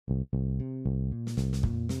Hello,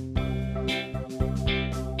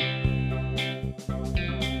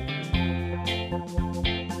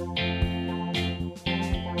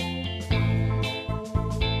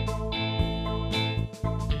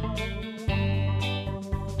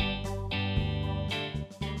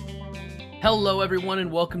 everyone,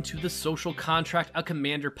 and welcome to the Social Contract, a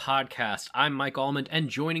Commander podcast. I'm Mike Almond, and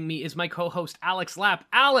joining me is my co-host, Alex Lapp.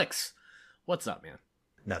 Alex, what's up, man?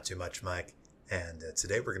 Not too much, Mike. And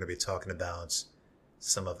today we're going to be talking about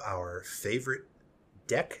some of our favorite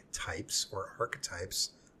deck types or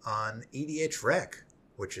archetypes on EDHREC,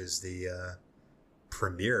 which is the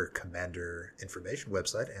premier Commander information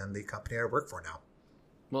website and the company I work for now.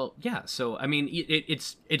 Well, yeah, so, I mean,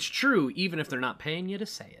 it's true, even if they're not paying you to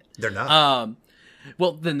say it. They're not.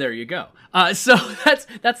 Well, then there you go. So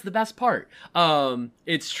that's the best part.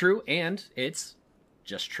 It's true, and it's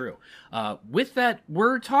just true. With that,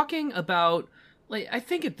 we're talking about, like, I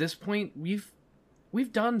think at this point, we've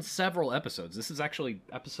done several episodes. This is actually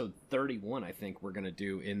episode 31, I think, we're going to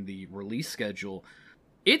do in the release schedule.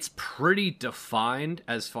 It's pretty defined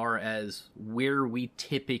as far as where we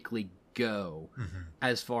typically go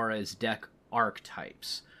as far as deck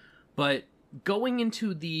archetypes. But going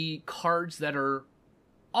into the cards that are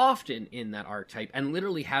often in that archetype and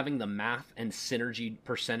literally having the math and synergy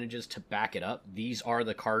percentages to back it up, these are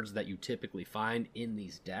the cards that you typically find in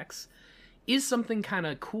these decks, is something kind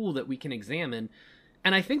of cool that we can examine.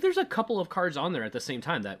 And I think there's a couple of cards on there at the same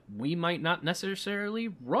time that we might not necessarily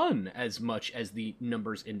run as much as the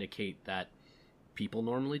numbers indicate that people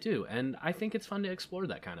normally do. And I think it's fun to explore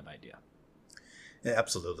that kind of idea. Yeah,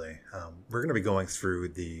 absolutely. We're going to be going through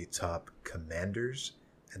the top commanders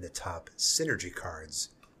and the top synergy cards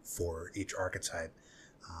for each archetype.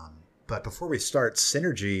 But before we start,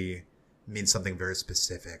 synergy means something very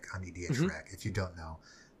specific on EDHREC. If you don't know,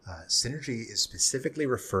 synergy is specifically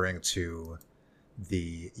referring to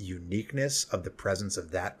the uniqueness of the presence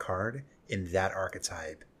of that card in that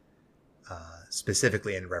archetype,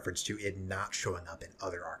 specifically in reference to it not showing up in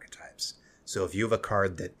other archetypes. So if you have a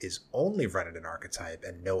card that is only run in an archetype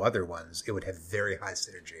and no other ones, it would have very high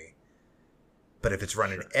synergy. But if it's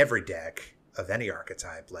run in every deck of any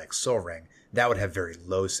archetype, like Sol Ring, that would have very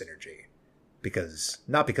low synergy.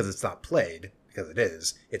 Not because it's not played, because it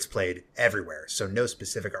is, it's played everywhere. So no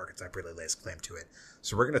specific archetype really lays claim to it.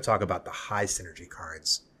 So we're going to talk about the high synergy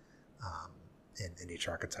cards in each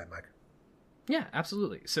archetype, Mike. Yeah,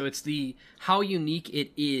 absolutely. So it's how unique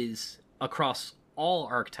it is across all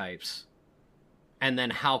archetypes, and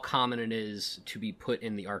then how common it is to be put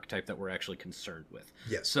in the archetype that we're actually concerned with.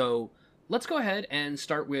 Yes. So let's go ahead and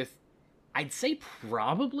start with, I'd say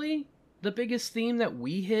probably the biggest theme that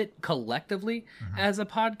we hit collectively as a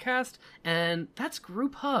podcast, and that's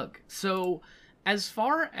group hug. So as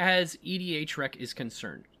far as EDHREC is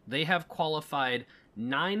concerned, they have qualified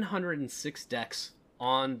 906 decks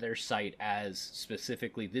on their site as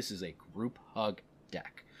specifically, this is a group hug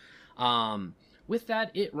deck. With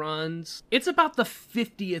that, it's about the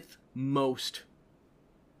 50th most,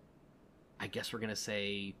 I guess we're going to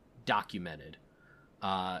say, documented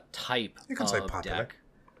type you can of say popular. Deck.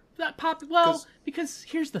 Because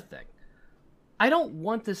here's the thing. I don't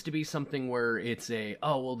want this to be something where it's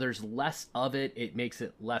there's less of it, it makes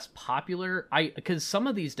it less popular. Because some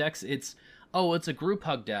of these decks, it's a group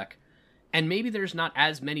hug deck, and maybe there's not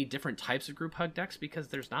as many different types of group hug decks because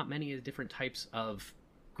there's not many different types of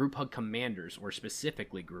group hug commanders, or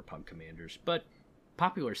specifically group hug commanders, but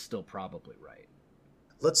popular is still probably right.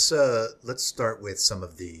 Let's start with some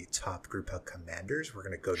of the top group hug commanders. We're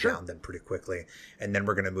going to go down them pretty quickly, and then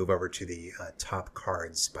we're going to move over to the top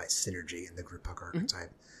cards by synergy in the group hug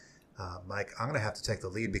archetype. Mike, I'm going to have to take the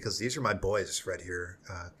lead because these are my boys right here.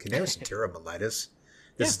 Kineris and Melitis.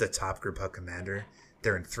 This is the top group hug commander.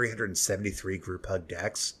 They're in 373 group hug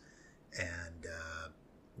decks,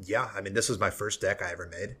 and this was my first deck I ever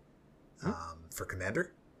made for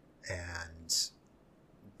Commander, and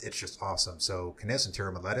it's just awesome. So Kineris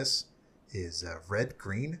and Melitis is red,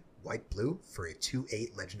 green, white, blue for a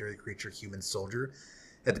 2/8 legendary creature human soldier.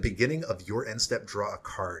 At the beginning of your end step, draw a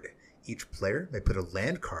card. Each player may put a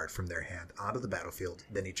land card from their hand onto the battlefield,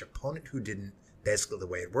 then each opponent who didn't. Basically, the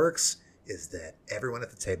way it works is that everyone at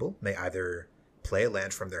the table may either play a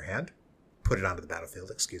land from their hand, put it onto the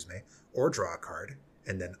battlefield, or draw a card,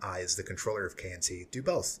 and then I, as the controller of KNT, do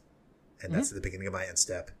both. And that's at the beginning of my end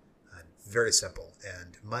step. Very simple.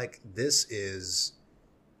 And Mike, this is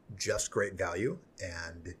just great value,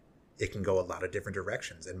 and it can go a lot of different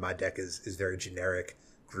directions. And my deck is very generic,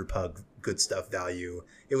 group hug, good stuff value.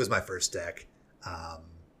 It was my first deck,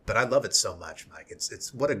 but I love it so much, Mike.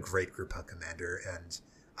 It's what a great group hug commander. And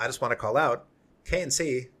I just want to call out K and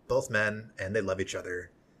C, both men, and they love each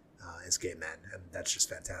other as gay men, and that's just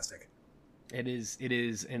fantastic. It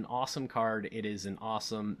is an awesome card. It is an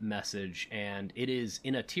awesome message, and it is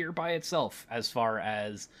in a tier by itself as far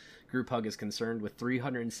as Group Hug is concerned, with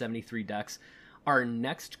 373 decks. Our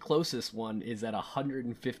next closest one is at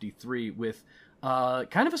 153 with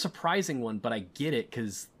kind of a surprising one, but I get it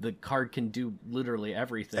because the card can do literally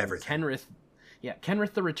everything. Kenrith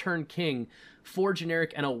the Return King, 4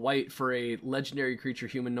 generic and a white for a legendary creature,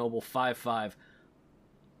 human noble, 5/5.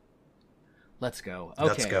 Let's go. Okay.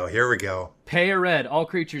 Let's go. Here we go. Pay a red. All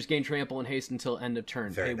creatures gain trample and haste until end of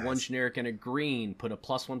turn. Very Pay nice. 1 generic and a green. Put a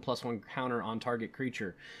 +1/+1 counter on target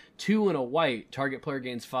creature. 2 and a white. Target player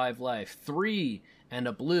gains 5 life. 3 and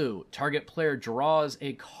a blue. Target player draws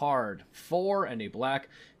a card. 4 and a black.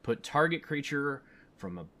 Put target creature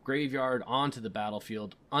from a graveyard onto the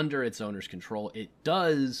battlefield under its owner's control. It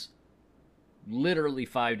does literally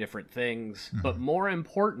 5 different things, but more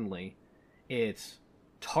importantly, it's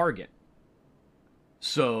target.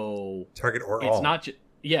 So target or it's all. not just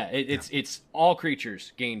it's all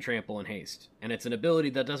creatures gain trample and haste, and it's an ability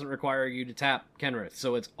that doesn't require you to tap Kenrith,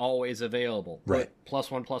 so it's always available. Right.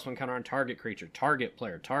 +1/+1 counter on target creature, target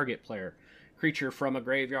player, creature from a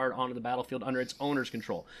graveyard onto the battlefield under its owner's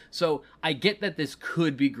control. So I get that this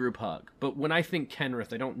could be Group Hug, but when I think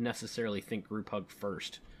Kenrith, I don't necessarily think Group Hug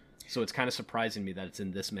first. So it's kind of surprising me that it's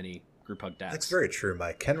in this many Group Hug decks. That's very true,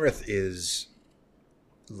 Mike. Kenrith is,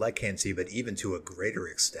 like Cansey, but even to a greater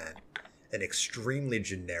extent, an extremely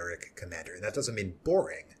generic commander. And that doesn't mean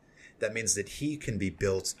boring. That means that he can be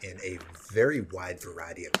built in a very wide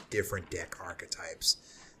variety of different deck archetypes.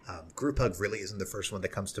 Group Hug really isn't the first one that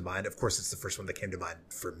comes to mind. Of course, it's the first one that came to mind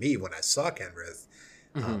for me when I saw Kenrith.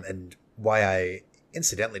 And why I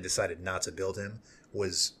incidentally decided not to build him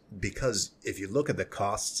was because if you look at the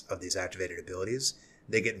costs of these activated abilities,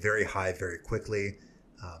 they get very high very quickly.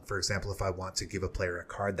 For example, if I want to give a player a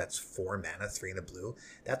card that's 4 mana, 3 and a blue,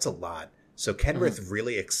 that's a lot. So Kenrith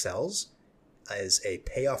really excels as a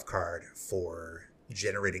payoff card for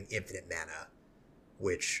generating infinite mana,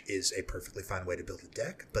 which is a perfectly fine way to build a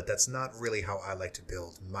deck, but that's not really how I like to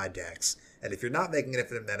build my decks. And if you're not making an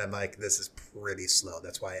infinite mana, Mike, this is pretty slow.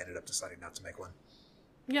 That's why I ended up deciding not to make one.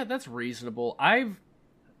 Yeah, that's reasonable. I've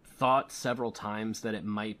thought several times that it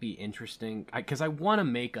might be interesting because I want to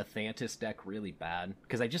make a Thantis deck really bad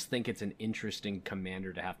because I just think it's an interesting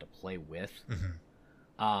commander to have to play with.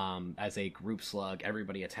 As a group slug,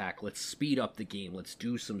 everybody attack. Let's speed up the game. Let's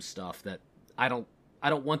do some stuff that I don't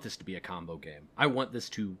want this to be a combo game. I want this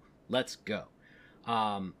to let's go.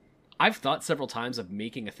 I've thought several times of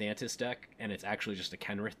making a Thantis deck, and it's actually just a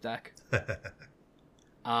Kenrith deck.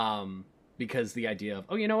 Because the idea of,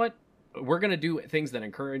 oh, you know what? We're going to do things that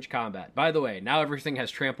encourage combat. By the way, now everything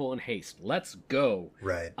has trample and haste. Let's go.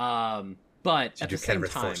 Right. But so at the same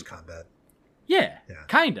Kenrith time, force combat. Yeah,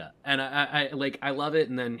 kinda. And I love it.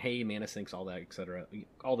 And then, hey, mana sinks, all that, etc.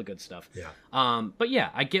 All the good stuff. Yeah. But yeah,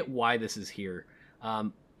 I get why this is here.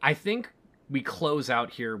 I think we close out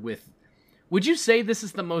here with, would you say this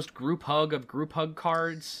is the most group hug of group hug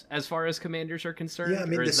cards as far as commanders are concerned? Yeah, I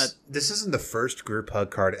mean, this isn't the first group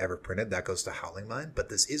hug card ever printed. That goes to Howling Mine. But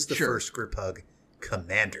this is the first group hug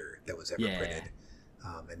commander that was ever printed.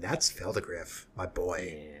 And that's Feldegriff, my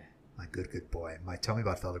boy. Yeah. My good boy. Mike, tell me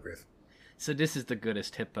about Feldegriff. So this is the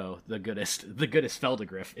goodest hippo. The goodest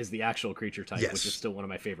Feldegriff is the actual creature type, which is still one of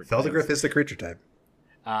my favorite Feldegriff is the creature type.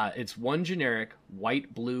 It's 1 generic,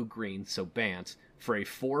 white, blue, green, so Bant, for a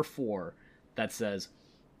 4/4 that says,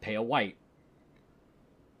 pay a white.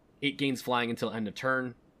 It gains flying until end of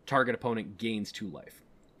turn. Target opponent gains 2 life.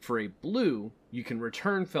 For a blue, you can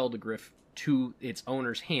return Feldegriff to its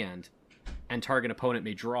owner's hand, and target opponent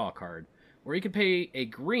may draw a card. Or you can pay a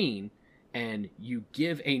green, and you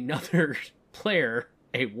give another player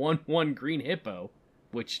a 1/1 green hippo,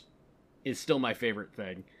 which is still my favorite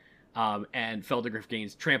thing. And Feldegriff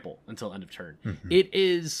gains trample until end of turn. It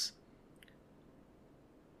is...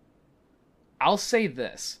 I'll say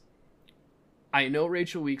this. I know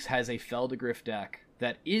Rachel Weeks has a Feldegriff deck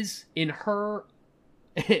that is, in her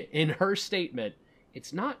statement,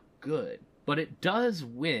 it's not good, but it does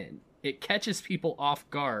win. It catches people off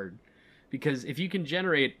guard. Because if you can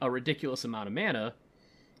generate a ridiculous amount of mana,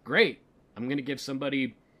 great. I'm going to give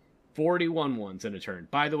somebody 41 ones in a turn.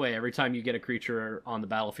 By the way, every time you get a creature on the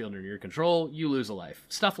battlefield under your control, you lose a life.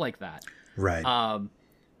 Stuff like that. Right.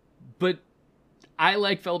 But I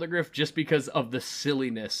like Feldegriff just because of the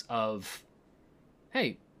silliness of,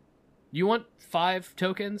 hey, you want 5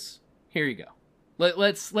 tokens? Here you go.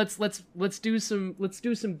 Let's do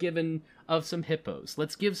some giving of some hippos.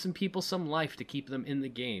 Let's give some people some life to keep them in the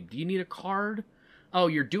game. Do you need a card? oh,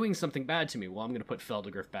 you're doing something bad to me. Well, I'm going to put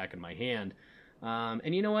Feldegriff back in my hand.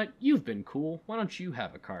 And you know what? You've been cool. Why don't you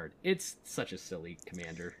have a card? It's such a silly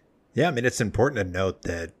commander. Yeah, I mean, it's important to note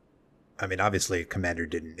that, I mean, obviously Commander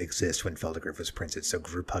didn't exist when Feldegriff was printed, so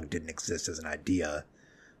Group Hug didn't exist as an idea.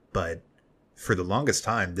 But for the longest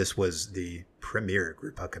time, this was the premier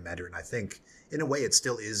Group Hug Commander, and I think, in a way, it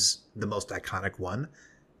still is the most iconic one.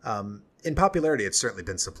 In popularity, it's certainly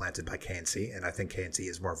been supplanted by KNC, and I think KNC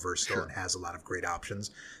is more versatile and has a lot of great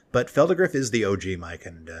options. But Feldegriff is the OG, Mike,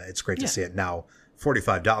 and it's great to see it. Now,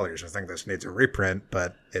 $45, I think this needs a reprint,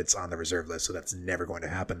 but it's on the reserve list, so that's never going to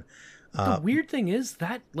happen. The weird thing is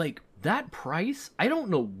that, like, that price, I don't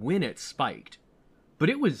know when it spiked, but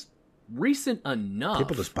it was recent enough.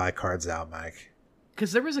 People just buy cards out, Mike.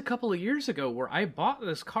 Because there was a couple of years ago where I bought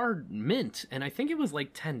this card mint, and I think it was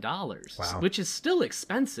like $10, which is still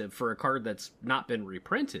expensive for a card that's not been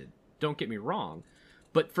reprinted. Don't get me wrong,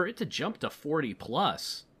 but for it to jump to 40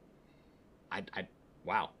 plus, I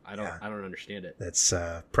don't understand it. That's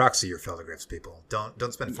proxy your Feldegriffs, people.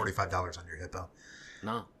 Don't spend $45 on your Hippo.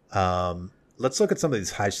 No. Let's look at some of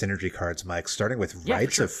these high synergy cards, Mike. Starting with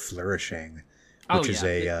Rites of Flourishing, which is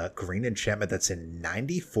a green enchantment that's in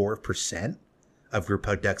 94% of Group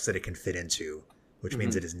Hug decks that it can fit into, which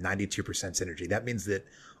means it is 92% synergy. That means that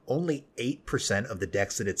only 8% of the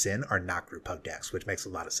decks that it's in are not Group Hug decks, which makes a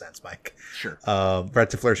lot of sense, Mike. Sure.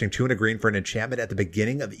 Rites of Flourishing, 2 and a green for an enchantment. At the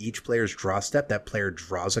beginning of each player's draw step, that player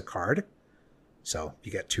draws a card. So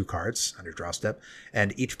you get 2 cards on your draw step,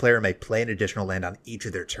 and each player may play an additional land on each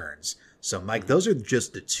of their turns. So, Mike, those are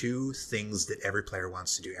just the 2 things that every player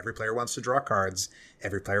wants to do. Every player wants to draw cards.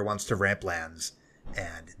 Every player wants to ramp lands.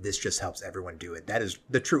 And this just helps everyone do it. That is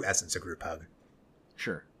the true essence of Group Hug.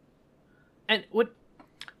 Sure. And what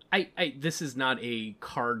this is not a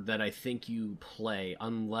card that I think you play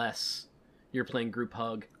unless you're playing Group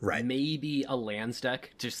Hug. Right. Maybe a lands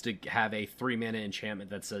deck, just to have a 3-mana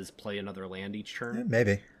enchantment that says play another land each turn. Yeah,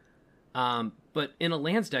 maybe. But in a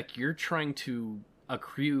lands deck, you're trying to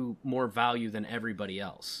accrue more value than everybody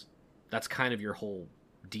else. That's kind of your whole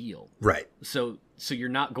deal. Right. So you're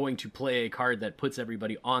not going to play a card that puts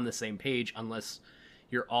everybody on the same page unless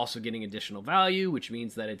you're also getting additional value, which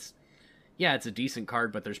means that it's a decent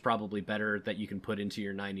card, but there's probably better that you can put into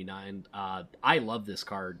your 99. I love this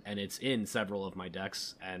card, and it's in several of my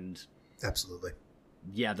decks, and absolutely.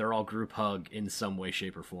 Yeah, they're all Group Hug in some way,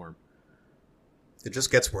 shape, or form. It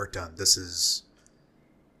just gets work done. It's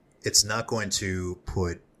not going to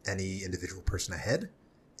put any individual person ahead.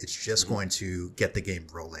 It's just going to get the game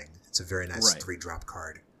rolling. It's a very nice 3-drop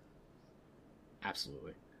card.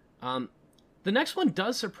 Absolutely. The next one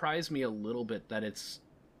does surprise me a little bit that it's...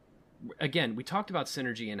 Again, we talked about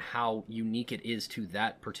synergy and how unique it is to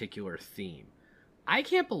that particular theme. I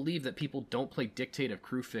can't believe that people don't play Dictate of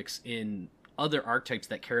Kruphix in other archetypes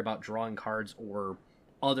that care about drawing cards or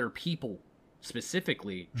other people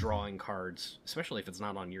specifically drawing cards, especially if it's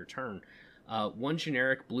not on your turn. 1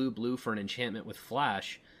 generic blue for an enchantment with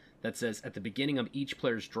flash that says at the beginning of each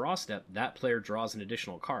player's draw step, that player draws an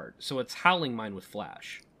additional card. So it's Howling Mine with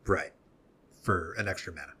flash. Right. For an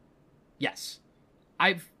extra mana. Yes.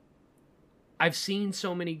 I've seen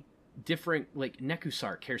so many different, like,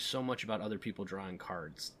 Nekusar cares so much about other people drawing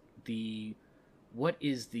cards. What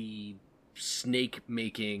is the snake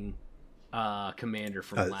making commander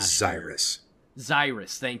from last year?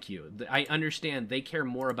 Xyrus, thank you. I understand they care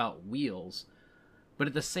more about wheels, but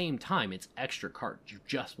at the same time, it's extra cards. You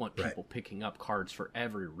just want people picking up cards for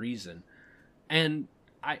every reason. And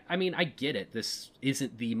I mean, I get it. This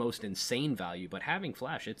isn't the most insane value, but having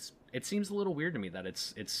flash, it seems a little weird to me that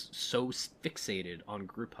it's so fixated on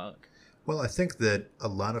Group Hug. Well, I think that a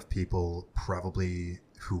lot of people probably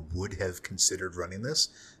who would have considered running this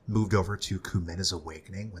moved over to Kumena's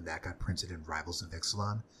Awakening when that got printed in Rivals of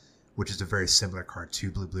Ixalan, which is a very similar card,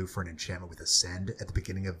 2 blue for an enchantment with Ascend. At the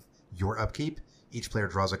beginning of your upkeep, each player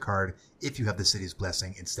draws a card. If you have the City's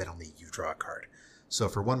Blessing, instead only you draw a card. So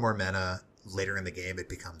for 1 more mana, later in the game, it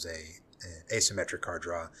becomes an asymmetric card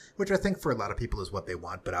draw, which I think for a lot of people is what they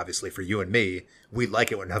want, but obviously for you and me, we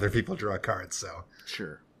like it when other people draw cards, so.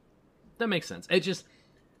 Sure. That makes sense. It just...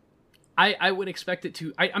 I would expect it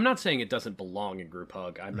to... I'm not saying it doesn't belong in Group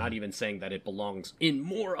Hug. I'm not even saying that it belongs in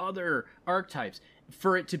more other archetypes.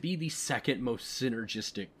 For it to be the second most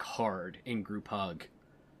synergistic card in Group Hug,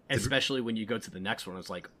 especially when you go to the next one,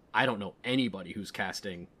 it's like, I don't know anybody who's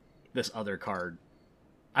casting this other card.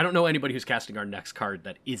 I don't know anybody who's casting our next card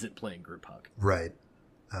that isn't playing Group Hug. Right.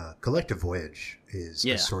 Collective Voyage is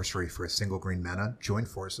a sorcery for a single green mana. Join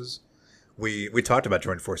forces. We talked about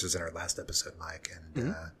join forces in our last episode, Mike,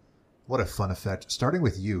 and what a fun effect. Starting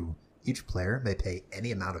with you, each player may pay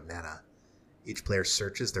any amount of mana, Each player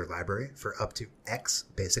searches their library for up to X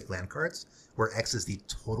basic land cards, where X is the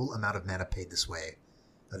total amount of mana paid this way.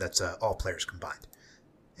 That's all players combined.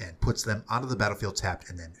 And puts them onto the battlefield tapped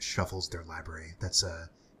and then shuffles their library. That's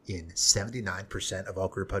in 79% of all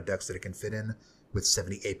group hug decks that it can fit in, with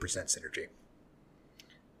 78% synergy.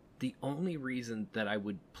 The only reason that I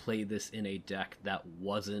would play this in a deck that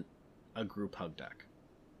wasn't a group hug deck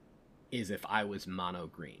is if I was mono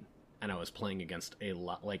green and I was playing against a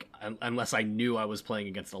lot, like, unless I knew I was playing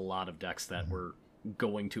against a lot of decks that were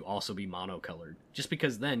going to also be monocolored. Just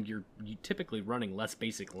because then you're typically running less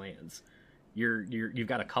basic lands. You've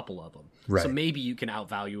got a couple of them, right. So maybe you can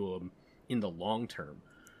outvalue them in the long term.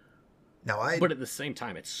 But at the same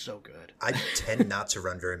time, it's so good. I tend not to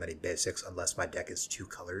run very many basics unless my deck is 2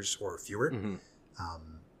 colors or fewer. Mm-hmm.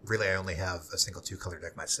 Really, I only have a single 2-color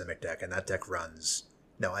deck, my Simic deck, and that deck runs...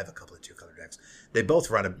 No, I have a couple of 2-color decks. They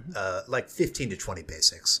both run like 15 to 20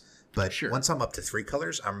 basics. But once I'm up to 3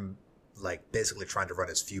 colors, I'm like basically trying to run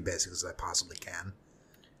as few basics as I possibly can.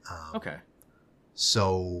 Okay.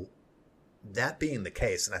 So that being the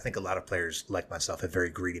case, and I think a lot of players like myself have very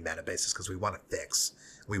greedy mana bases because we want to fix.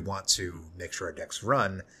 We want to make sure our decks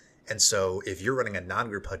run. And so if you're running a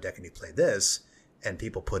non-group HUD deck and you play this, and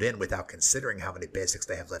people put in without considering how many basics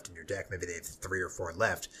they have left in your deck, maybe they have 3 or 4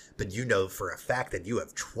 left, but you know for a fact that you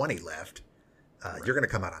have 20 left, you're going to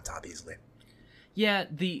come out on top easily. Yeah,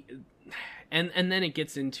 and then it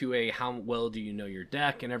gets into a how well do you know your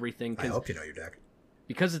deck and everything. I hope you know your deck.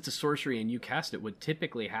 Because it's a sorcery and you cast it, what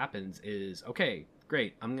typically happens is, okay,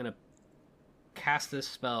 great, I'm going to cast this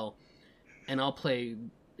spell, and I'll pay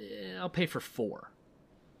for 4.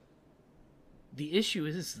 The issue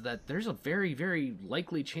is that there's a very, very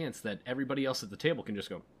likely chance that everybody else at the table can just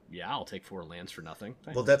go, yeah, I'll take 4 lands for nothing.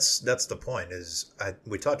 Thanks. Well, that's the point.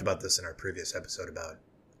 We talked about this in our previous episode about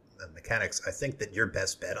mechanics. I think that your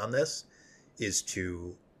best bet on this is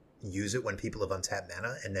to use it when people have untapped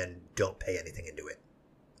mana and then don't pay anything into it.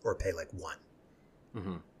 Or pay like 1.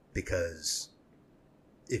 Mm-hmm. Because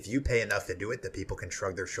if you pay enough into it that people can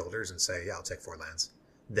shrug their shoulders and say, yeah, I'll take 4 lands,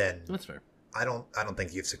 then... That's fair. I don't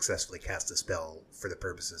think you've successfully cast a spell for the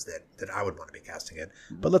purposes that I would want to be casting it.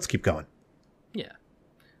 But let's keep going. Yeah.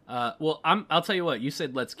 Well, I'll tell you what. You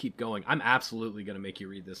said let's keep going. I'm absolutely going to make you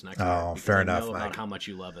read this next. Oh, fair enough. I know about how much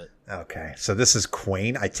you love it. Okay, so this is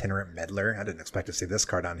Quain, Itinerant Meddler. I didn't expect to see this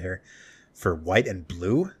card on here. For white and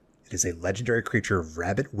blue, it is a legendary creature,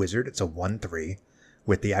 Rabbit Wizard. It's a 1/3.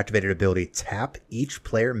 With the activated ability, tap. Each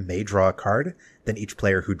player may draw a card. Then each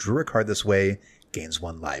player who drew a card this way gains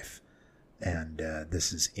 1 life. And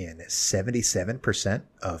this is in 77%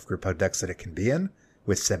 of group hug decks that it can be in,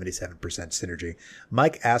 with 77% synergy.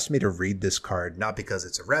 Mike asked me to read this card, not because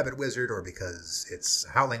it's a Rabbit Wizard or because it's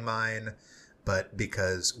Howling Mine, but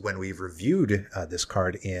because when we reviewed this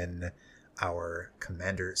card in our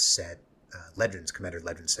Commander set, Commander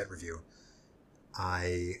Legends set review,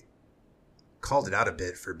 I called it out a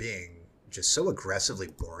bit for being just so aggressively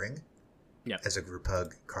boring as a group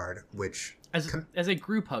hug card, which... As a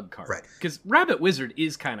group hug card. Right. Because Rabbit Wizard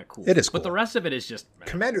is kind of cool. It is cool. But the rest of it is just...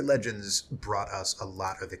 Commander Legends brought us a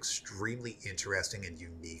lot of extremely interesting and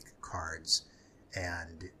unique cards.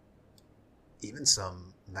 And even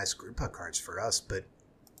some nice group hug cards for us. But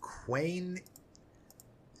Quain,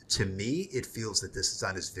 to me, it feels that this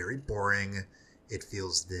design is very boring. It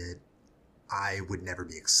feels that I would never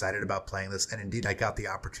be excited about playing this. And indeed, I got the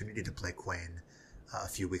opportunity to play Quain a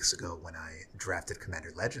few weeks ago when I drafted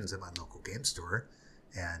Commander Legends at my local game store,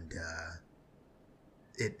 and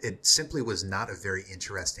it simply was not a very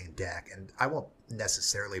interesting deck, and I won't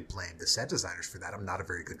necessarily blame the set designers for that. I'm not a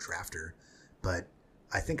very good drafter, but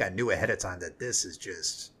I think I knew ahead of time that this is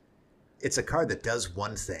just... It's a card that does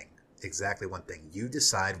one thing, exactly one thing. You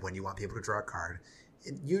decide when you want people to draw a card.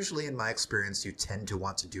 Usually, in my experience, you tend to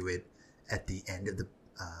want to do it at the end of the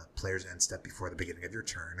player's end step before the beginning of your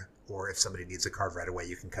turn, or if somebody needs a card right away,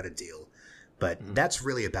 you can cut a deal. But that's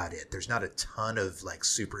really about it. There's not a ton of like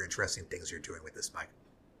super interesting things you're doing with this, Mike.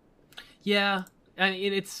 Yeah, I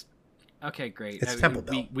mean, it's okay. Great. It's Temple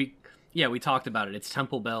Bell. We talked about it. It's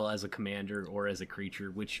Temple Bell as a commander or as a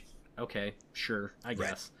creature. Which okay, sure, I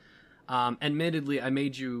guess. Admittedly, I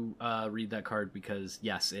made you read that card because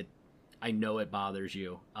yes, I know it bothers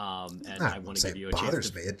you, and I want to give you a chance. It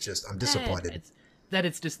bothers me. It just I'm disappointed. That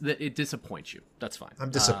it disappoints you. That's fine.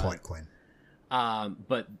 I'm disappointed, Quinn.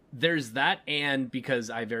 But there's that, and because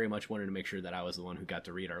I very much wanted to make sure that I was the one who got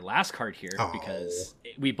to read our last card here, because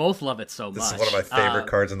we both love it so much. This is one of my favorite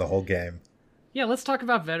cards in the whole game. Yeah, let's talk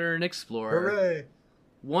about Veteran Explorer. Hooray!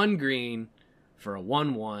 1 green for a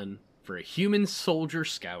 1/1 for a human soldier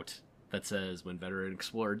scout that says, when Veteran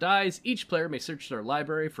Explorer dies, each player may search their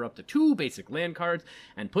library for up to 2 basic land cards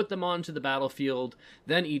and put them onto the battlefield.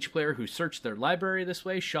 Then each player who searched their library this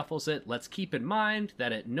way shuffles it. Let's keep in mind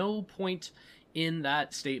that at no point in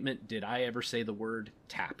that statement did I ever say the word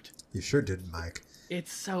tapped. You sure didn't, Mike.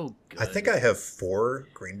 It's so good. I think I have 4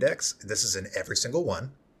 green decks. This is in every single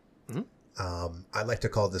one. I like to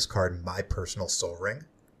call this card my personal Soul Ring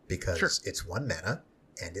because it's 1 mana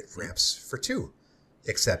and it ramps for 2.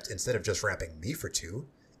 Except instead of just ramping me for 2,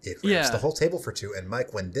 it ramps the whole table for 2. And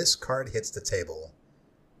Mike, when this card hits the table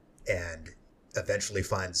and eventually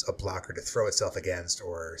finds a blocker to throw itself against,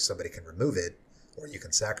 or somebody can remove it, or you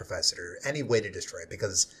can sacrifice it, or any way to destroy it,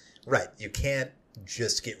 because, you can't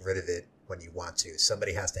just get rid of it when you want to.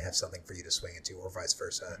 Somebody has to have something for you to swing into, or vice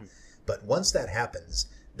versa. But once that happens,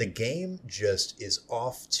 the game just is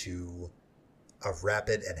off to a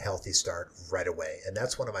rapid and healthy start right away. And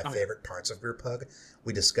that's one of my favorite parts of Group Hug.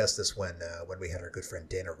 We discussed this when we had our good friend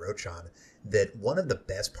Dana Roach on, that one of the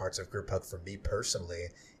best parts of Group Hug for me personally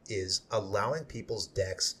is allowing people's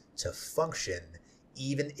decks to function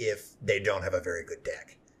even if they don't have a very good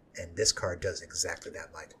deck. And this card does exactly that,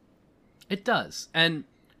 Mike. It does. And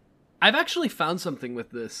I've actually found something with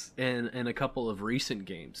this in a couple of recent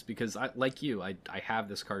games, because I have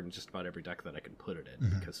this card in just about every deck that I can put it in,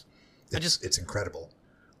 because it's incredible.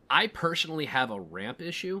 I personally have a ramp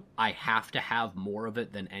issue. I have to have more of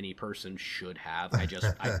it than any person should have.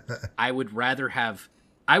 I would rather have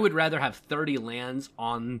 30 lands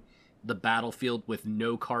on the battlefield with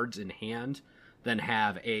no cards in hand than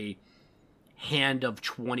have a hand of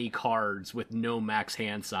 20 cards with no max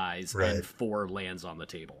hand size and 4 lands on the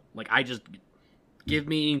table. Like, I just give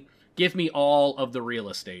me all of the real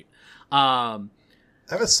estate. I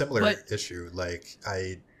have a similar issue. Like,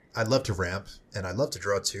 I love to ramp, and I love to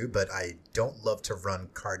draw too, but I don't love to run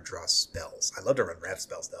card draw spells. I love to run ramp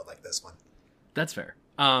spells, though, like this one. That's fair.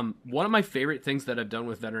 One of my favorite things that I've done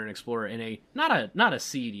with Veteran Explorer in a not a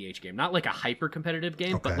CEDH game, not like a hyper competitive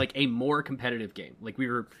game, but like a more competitive game. Like, we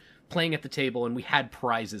were playing at the table and we had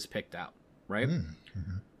prizes picked out, right?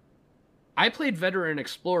 I played Veteran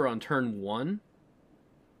Explorer on turn 1,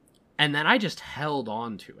 and then I just held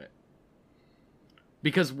on to it.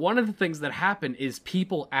 Because one of the things that happened is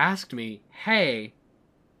people asked me, hey,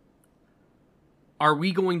 are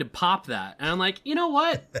we going to pop that? And I'm like, you know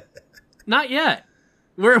what? Not yet.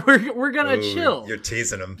 We're gonna chill. You're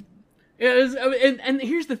teasing them. And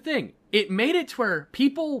here's the thing. It made it to where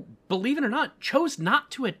people, believe it or not, chose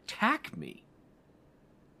not to attack me.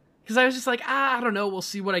 Because I was just like, I don't know, we'll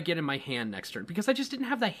see what I get in my hand next turn. Because I just didn't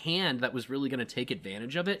have the hand that was really going to take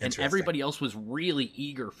advantage of it, and everybody else was really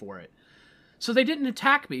eager for it. So they didn't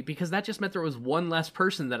attack me, because that just meant there was one less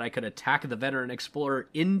person that I could attack the Veteran Explorer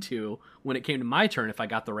into when it came to my turn if I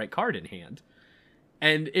got the right card in hand.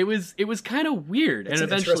 And it was kind of weird. It's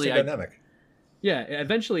and eventually dynamic.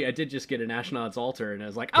 Eventually I did just get an Ashnod's Altar, and I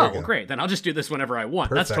was like, oh, well, great, then I'll just do this whenever I want.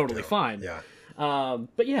 Perfecto. That's totally fine. Yeah.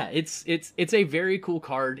 But yeah, it's a very cool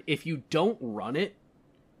card. If you don't run it,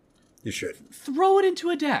 you should throw it into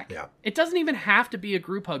a deck. Yeah. It doesn't even have to be a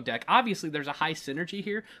group hug deck. Obviously, there's a high synergy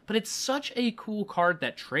here, but it's such a cool card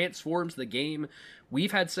that transforms the game.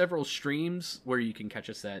 We've had several streams where you can catch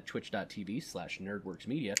us at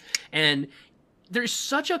twitch.tv/nerdworksmedia, and there's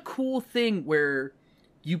such a cool thing where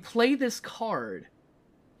you play this card,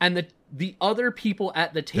 and the other people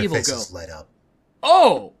at the table their faces light up.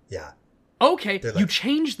 Oh! Yeah. Okay, like, you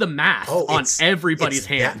change the math on everybody's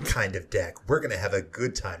hand. That kind of deck. We're going to have a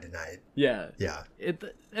good time tonight. Yeah. Yeah.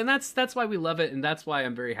 And that's why we love it, and that's why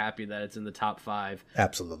I'm very happy that it's in the top 5.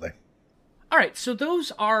 Absolutely. All right, so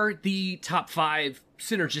those are the top 5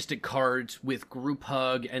 synergistic cards with Group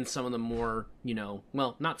Hug and some of the more,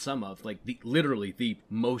 well, not some of, like literally the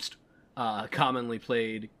most commonly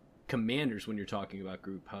played commanders when you're talking about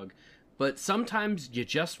Group Hug. But sometimes you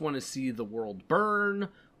just want to see the world burn,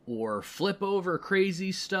 or flip over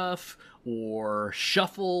crazy stuff, or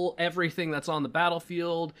shuffle everything that's on the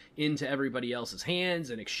battlefield into everybody else's hands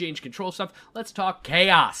and exchange control stuff. Let's talk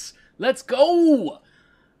chaos. Let's go!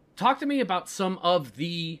 Talk to me about some of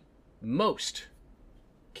the most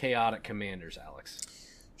chaotic commanders, Alex.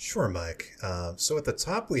 Sure, Mike. So at the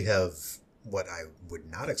top we have what I would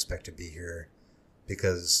not expect to be here,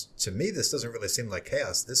 because to me this doesn't really seem like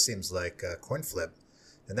chaos. This seems like a coin flip.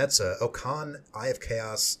 And that's Okan, Eye of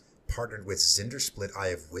Chaos, partnered with Zindersplit, Eye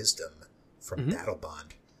of Wisdom from Battle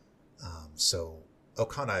Bond. So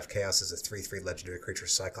Okan, Eye of Chaos is a 3/3 legendary creature,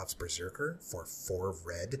 Cyclops Berserker, for 4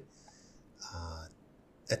 red.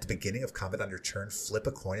 At the beginning of combat on your turn, flip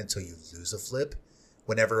a coin until you lose a flip.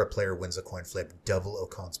 Whenever a player wins a coin flip, double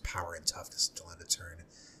Okan's power and toughness until end of turn.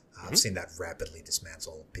 I've seen that rapidly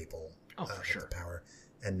dismantle people Oh, for sure. The power.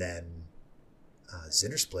 And then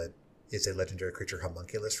Zinnersplit is a legendary creature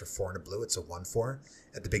homunculus for 4 and a blue. It's a 1/4.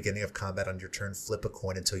 At the beginning of combat on your turn, flip a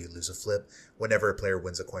coin until you lose a flip. Whenever a player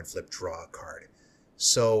wins a coin flip, draw a card.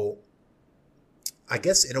 So I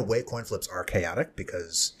guess in a way coin flips are chaotic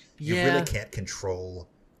because you really can't control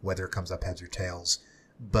whether it comes up heads or tails.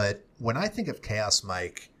 But when I think of Chaos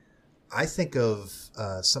Mike, I think of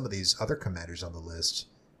some of these other commanders on the list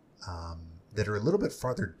that are a little bit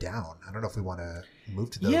farther down. I don't know if we want to move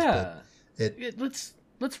to those. Yeah. But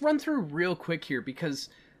Let's run through real quick here because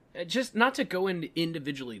just not to go into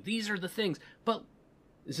individually. These are the things. But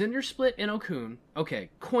Zinnersplit and Okun,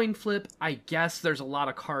 okay, coin flip, I guess there's a lot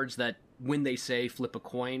of cards that when they say flip a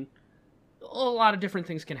coin, a lot of different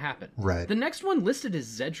things can happen. Right. The next one listed is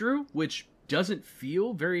Zedru, which doesn't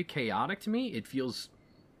feel very chaotic to me. It feels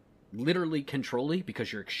literally control-y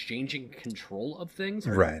because you're exchanging control of things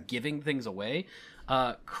or giving things away.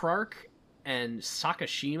 Krark and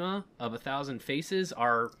Sakashima of 1,000 Faces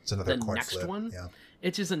are the next flip. One. Yeah.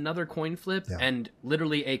 It's just another coin flip and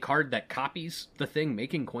literally a card that copies the thing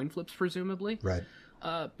making coin flips, presumably. Right.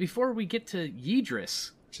 Before we get to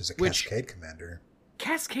Yidris, which is a Cascade commander.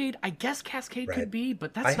 Cascade, I guess Cascade could be,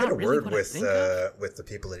 but that's not really what I think of. I had a word with the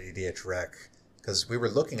people at EDH Rec because we were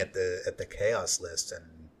looking at the Chaos list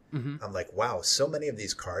and I'm like, wow, so many of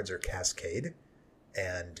these cards are Cascade,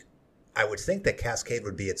 and I would think that Cascade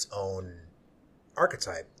would be its own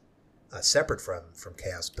archetype, separate from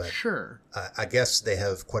Chaos, but sure. I guess they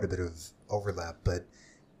have quite a bit of overlap. But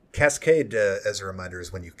Cascade, as a reminder,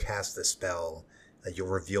 is when you cast the spell, you'll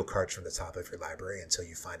reveal cards from the top of your library until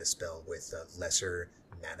you find a spell with a lesser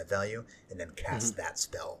mana value, and then cast that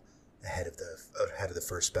spell ahead of the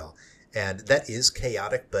first spell. And that is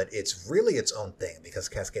chaotic, but it's really its own thing because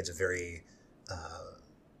Cascade's a very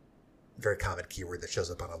very common keyword that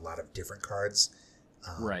shows up on a lot of different cards.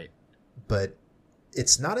 Right. But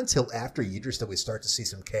it's not until after Yidris that we start to see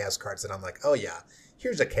some Chaos cards that I'm like, oh yeah,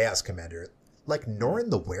 here's a Chaos commander. Like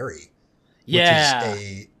Norin the Wary, which is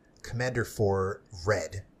a commander for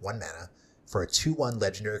red, 1 mana, for a 2/1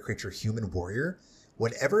 legendary creature human warrior.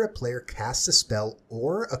 Whenever a player casts a spell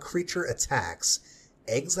or a creature attacks,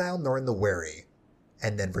 exile Norin the Wary,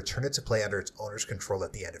 and then return it to play under its owner's control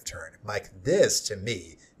at the end of turn. Mike, this, to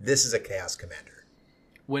me, this is a Chaos commander.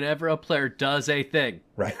 Whenever a player does a thing.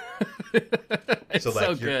 Right. It's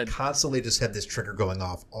so you good. Constantly just have this trigger going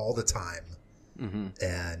off all the time.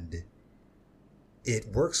 And it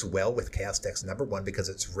works well with Chaos decks, number one, because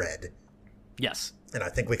it's red. Yes. And I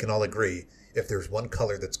think we can all agree, if there's one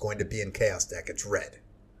color that's going to be in Chaos deck, it's red.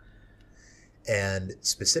 And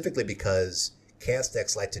specifically because Chaos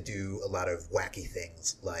decks like to do a lot of wacky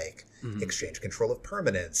things like exchange control of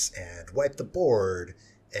permanents and wipe the board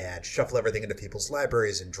and shuffle everything into people's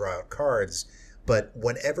libraries and draw out cards. But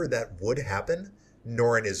whenever that would happen,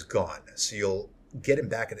 Norin is gone. So you'll get him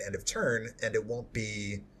back at the end of turn and it won't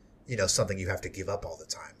be, something you have to give up all the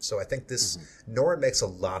time. So I think this Norin makes a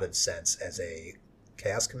lot of sense as a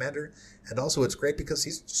Chaos commander. And also it's great because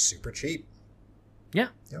he's super cheap. Yeah.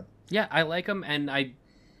 Yeah, I like him, and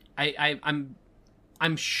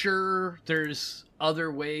I'm sure there's other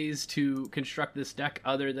ways to construct this deck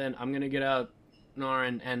other than I'm going to get out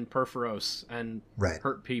Norin and Perforos and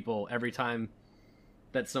hurt people every time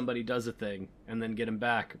that somebody does a thing and then get him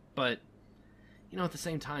back. But, at the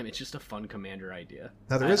same time, it's just a fun commander idea.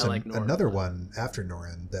 Now, there is another one after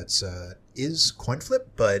Norin that's is coin flip,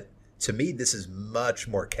 but to me, this is much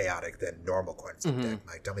more chaotic than normal coin flip deck.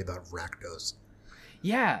 Mike, tell me about Rakdos.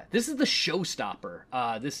 Yeah, this is the showstopper.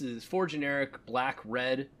 This is 4 generic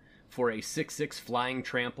black-red for a 6/6 flying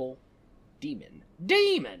trample demon.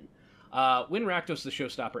 When Rakdos the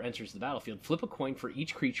showstopper enters the battlefield, flip a coin for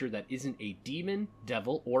each creature that isn't a demon,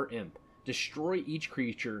 devil, or imp. Destroy each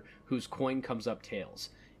creature whose coin comes up tails.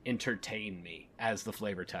 Entertain me as the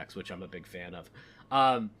flavor text, which I'm a big fan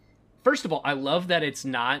of. First of all, I love that it's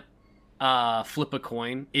not flip a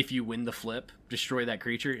coin. If you win the flip, destroy that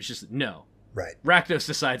creature. It's just no. Right. Rakdos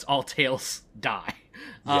decides all tails die.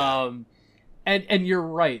 Yeah. And you're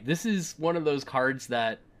right. This is one of those cards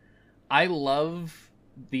that I love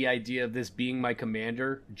the idea of this being my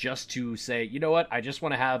commander just to say, you know what? I just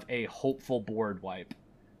want to have a hopeful board wipe.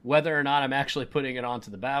 Whether or not I'm actually putting it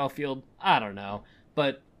onto the battlefield, I don't know.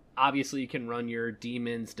 But obviously you can run your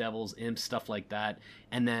demons, devils, imps, stuff like that,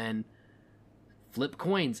 and then flip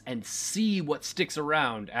coins and see what sticks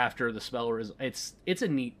around after the spell is. It's a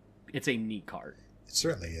neat card. It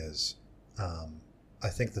certainly is. I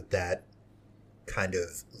think that kind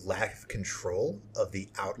of lack of control of the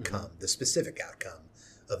outcome, the specific outcome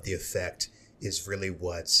of the effect, is really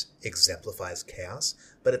what exemplifies chaos.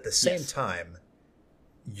 But at the same time,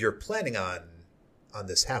 you're planning on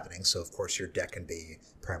this happening, so of course your deck can be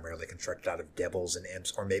primarily constructed out of devils and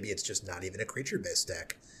imps, or maybe it's just not even a creature-based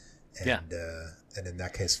deck. And in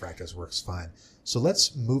that case, Fractus works fine. So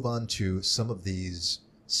let's move on to some of these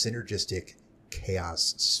synergistic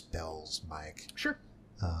chaos spells, Mike. Sure.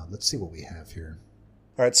 Let's see what we have here.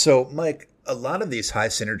 All right, so Mike, a lot of these high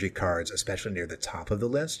synergy cards, especially near the top of the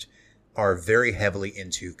list, are very heavily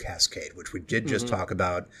into Cascade, which we did just talk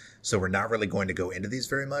about. So we're not really going to go into these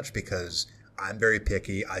very much because I'm very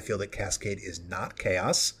picky. I feel that Cascade is not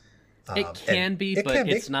chaos. It can be, but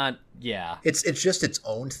it's not. Yeah, it's just its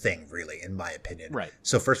own thing, really, in my opinion. Right.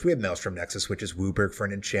 So first we have Maelstrom Nexus, which is Wooburg for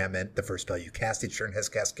an enchantment. The first spell you cast each turn has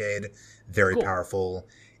Cascade. Very powerful.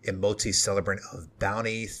 Emoti, Celebrant of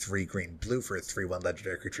Bounty, 3 green blue for a 3/1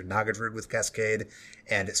 legendary creature Nagadruid with Cascade.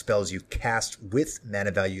 And spells you cast with mana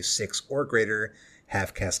value 6 or greater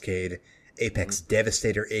have Cascade. Apex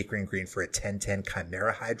Devastator, 8 green for a 10/10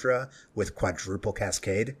 Chimera Hydra with quadruple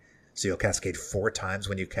Cascade. So you'll Cascade 4 times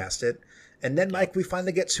when you cast it. And then, Mike, we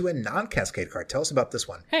finally get to a non-Cascade card. Tell us about this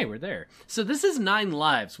one. Hey, we're there. So this is 9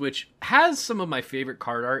 Lives, which has some of my favorite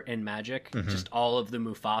card art in Magic. Just all of the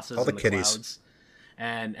Mufasas all the and the kitties. clouds.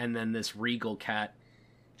 And then this regal cat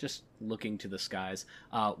just looking to the skies.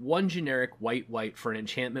 1 generic white for an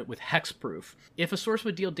enchantment with hexproof. If a source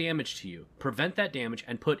would deal damage to you, prevent that damage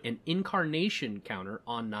and put an incarnation counter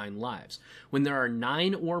on 9 lives. When there are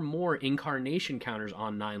 9 or more incarnation counters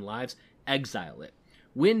on 9 lives, exile it.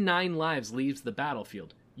 When 9 lives leaves the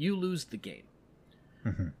battlefield, you lose the game.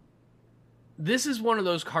 This is one of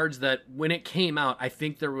those cards that when it came out, I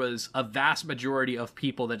think there was a vast majority of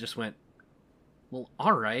people that just went, well,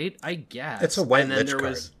 all right, I guess. It's a white lich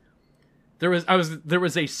card. There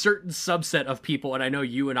was a certain subset of people, and I know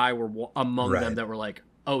you and I were among them that were like,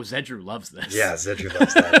 oh, Zedru loves this. Yeah, Zedru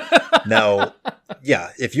loves that. Now, yeah,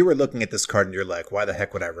 if you were looking at this card and you're like, why the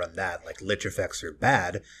heck would I run that? Like, lich effects are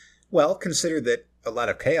bad. Well, consider that a lot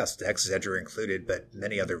of chaos decks, Zedru included, but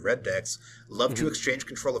many other red decks, love to exchange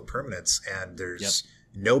control of permanents, and there's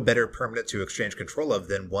no better permanent to exchange control of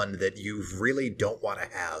than one that you really don't want to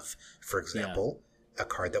have. For example, a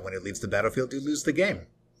card that when it leaves the battlefield, you lose the game.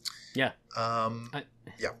 Yeah.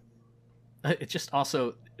 It just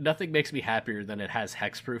also, nothing makes me happier than it has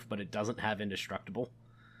hexproof, but it doesn't have indestructible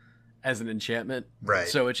as an enchantment. Right.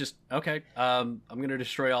 So it's just, okay, I'm going to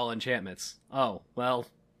destroy all enchantments. Oh, well,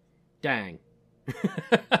 dang.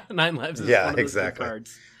 9 lives is one of those good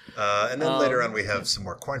cards. And then later on we have some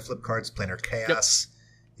more coin flip cards. Planar Chaos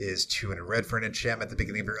is 2 and a red for an enchantment. At the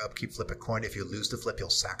beginning of your upkeep, flip a coin. If you lose the flip, you'll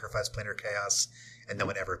sacrifice Planar Chaos. And then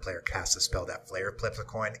whenever a player casts a spell, that player flips a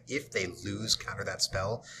coin. If they lose, counter that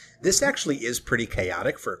spell. This actually is pretty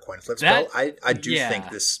chaotic for a coin flip spell. I do think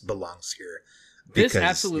this belongs here. Because, this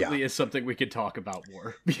absolutely is something we could talk about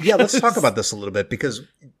more. Yeah, let's talk about this a little bit, because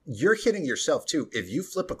you're hitting yourself too. If you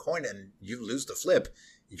flip a coin and you lose the flip,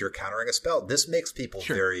 you're countering a spell. This makes people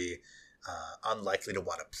very unlikely to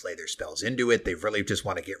want to play their spells into it. They really just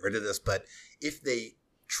want to get rid of this. But if they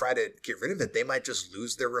try to get rid of it, they might just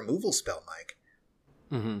lose their removal spell, Mike.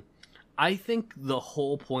 I think the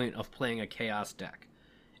whole point of playing a chaos deck,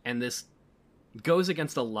 and this goes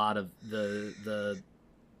against a lot of the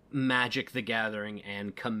Magic the Gathering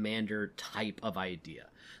and Commander type of idea.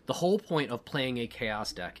 The whole point of playing a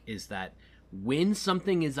chaos deck is that when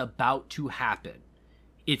something is about to happen,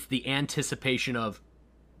 it's the anticipation of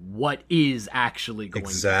what is actually going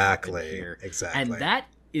to happen here. Exactly. And that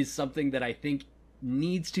is something that I think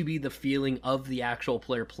needs to be the feeling of the actual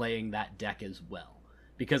player playing that deck as well.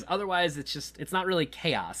 Because otherwise it's not really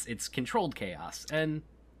chaos, it's controlled chaos. And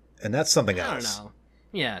that's something else. I don't know.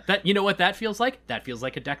 Yeah, that, you know what that feels like? That feels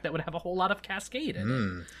like a deck that would have a whole lot of Cascade in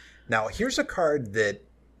it. Now, here's a card that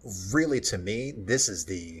really, to me, this is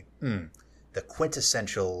the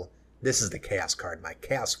quintessential, this is the Chaos card, my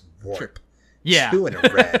Chaos Warp. Sure. Yeah. 2 in a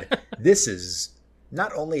red. This is,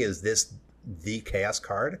 not only is this the Chaos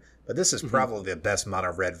card, but this is probably the best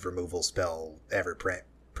mono red removal spell ever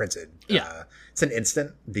printed. Yeah. It's an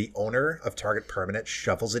instant. The owner of target permanent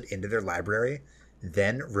shuffles it into their library,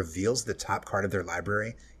 then reveals the top card of their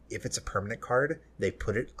library. If it's a permanent card, they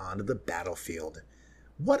put it onto the battlefield.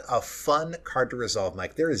 What a fun card to resolve,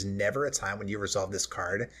 Mike. There is never a time when you resolve this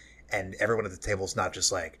card and everyone at the table is not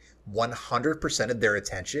just like 100% of their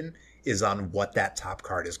attention is on what that top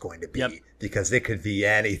card is going to be, because it could be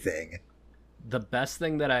anything. The best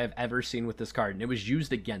thing that I've ever seen with this card, and it was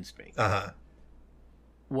used against me,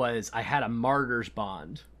 was I had a Martyr's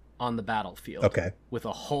Bond on the battlefield with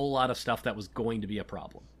a whole lot of stuff that was going to be a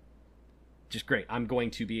problem. Just great. I'm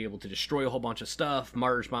going to be able to destroy a whole bunch of stuff.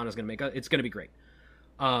 Martyr's Bond is going to it's going to be great.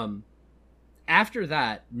 After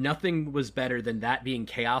that, nothing was better than that being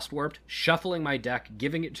chaos warped, shuffling my deck,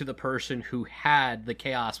 giving it to the person who had the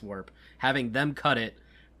chaos warp, having them cut it,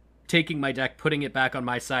 taking my deck, putting it back on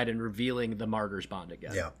my side, and revealing the Martyr's Bond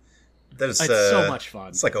again. Yeah. That is it's so much fun.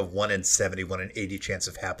 It's like a 1 in 70, 1 in 80 chance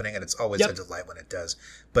of happening, and it's always a delight when it does.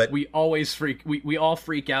 But we always we all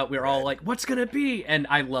freak out. We're all like, "What's gonna be?" And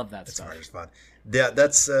I love that stuff. It's fun. Yeah,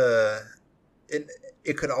 that's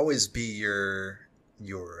it could always be your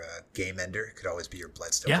game ender. It could always be your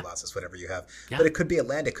Bloodstone Colossus, whatever you have. Yeah. But it could be a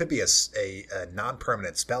land. It could be a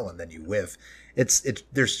non-permanent spell, and then you whiff.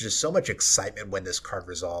 There's just so much excitement when this card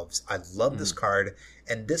resolves. I love this card,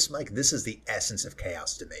 and this, Mike, this is the essence of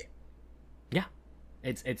chaos to me. Yeah,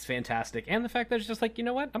 it's fantastic, and the fact that it's just like, you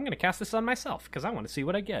know what, I'm going to cast this on myself because I want to see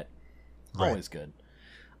what I get. Right. Always good.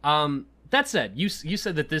 That said, you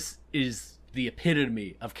said that this is the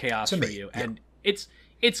epitome of chaos for you, and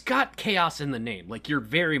it's got chaos in the name. Like, you're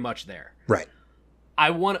very much there. Right. I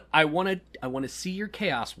want to see your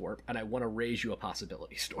chaos warp, and I want to raise you a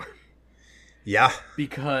possibility storm. Yeah.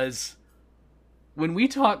 Because when we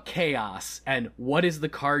talk chaos and what is the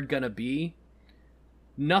card gonna be,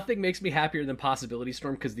 nothing makes me happier than Possibility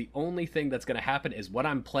Storm, because the only thing that's going to happen is what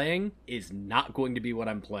I'm playing is not going to be what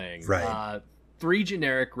I'm playing. Right. 3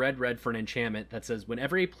 generic, red for an enchantment that says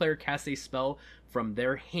whenever a player casts a spell from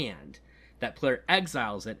their hand, that player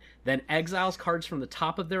exiles it, then exiles cards from the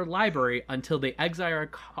top of their library until they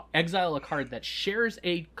exile a card that shares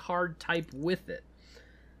a card type with it.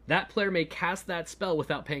 That player may cast that spell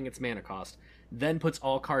without paying its mana cost, then puts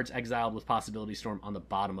all cards exiled with Possibility Storm on the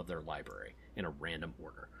bottom of their library in a random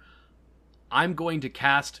order. I'm going to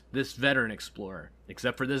cast this Veteran Explorer,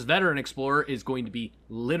 except for this Veteran Explorer is going to be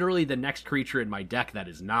literally the next creature in my deck that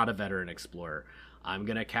is not a Veteran Explorer. I'm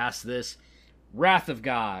going to cast this Wrath of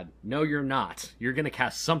God. No, you're not. You're going to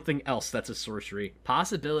cast something else that's a sorcery.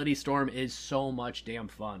 Possibility Storm is so much damn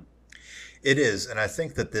fun. It is, and I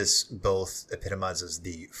think that this both epitomizes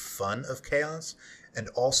the fun of chaos and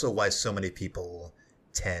also why so many people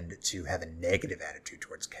tend to have a negative attitude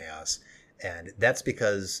towards chaos. And that's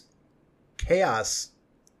because chaos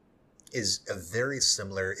is a very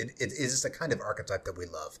similar, it is the kind of archetype that we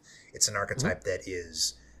love. It's an archetype that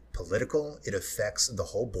is political. It affects the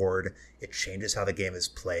whole board. It changes how the game is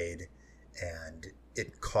played, and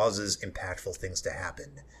it causes impactful things to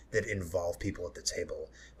happen that involve people at the table.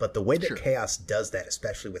 But the way that chaos does that,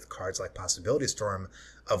 especially with cards like Possibility Storm,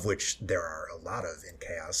 of which there are a lot of in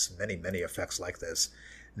chaos, many, many effects like this,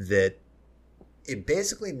 that it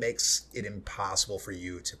basically makes it impossible for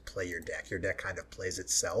you to play your deck. Your deck kind of plays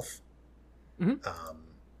itself,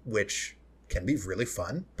 which can be really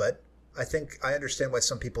fun, but I think I understand why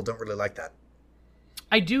some people don't really like that.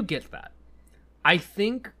 I do get that. I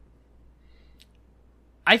think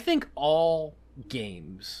all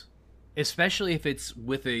games, especially if it's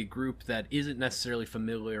with a group that isn't necessarily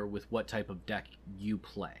familiar with what type of deck you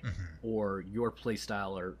play or your play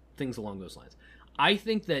style or things along those lines, I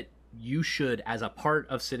think that you should, as a part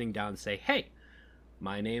of sitting down, say, hey,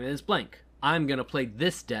 my name is blank. I'm going to play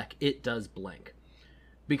this deck. It does blank.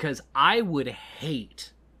 Because I would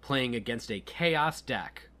hate playing against a chaos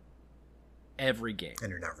deck every game.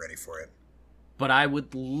 And you're not ready for it. But I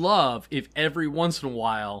would love if every once in a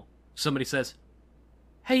while somebody says,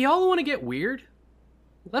 hey, y'all want to get weird?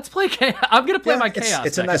 Let's play chaos. I'm going to play my chaos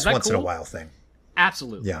It's deck. A nice once in a while thing.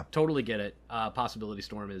 Absolutely. Yeah. Totally get it. Possibility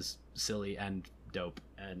Storm is silly and dope,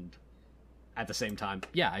 and at the same time,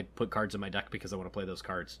 yeah, I put cards in my deck because I want to play those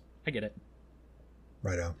cards. I get it.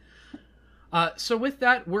 Righto. So with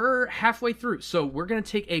that, we're halfway through. So we're going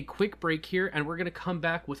to take a quick break here, and we're going to come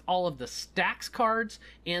back with all of the stacks cards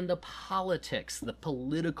and the politics, the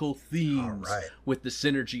political themes with the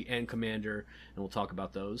Synergy and Commander, and we'll talk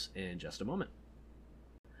about those in just a moment.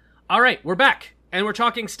 All right, we're back, and we're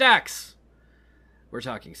talking stacks. We're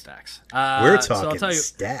talking stacks. We're talking so I'll tell you,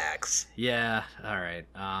 stacks. Yeah, all right.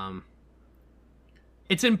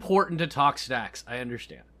 It's important to talk stacks. I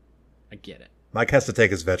understand. I get it. Mike has to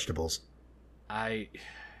take his vegetables.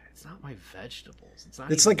 It's not my vegetables.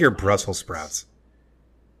 It's like your Brussels sprouts.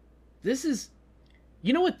 This is,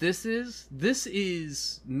 you know what this is? This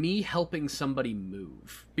is me helping somebody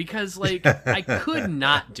move. Because, like, I could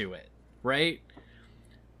not do it, right?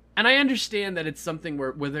 And I understand that it's something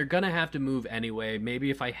where they're going to have to move anyway.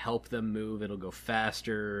 Maybe if I help them move, it'll go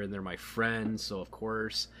faster, and they're my friends, so of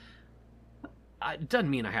course. It doesn't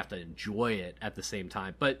mean I have to enjoy it at the same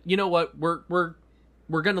time. But you know what? We're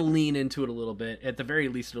going to lean into it a little bit. At the very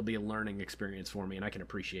least, it'll be a learning experience for me, and I can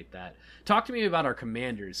appreciate that. Talk to me about our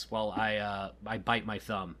commanders while I bite my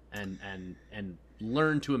thumb and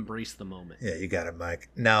learn to embrace the moment. Yeah, you got it, Mike.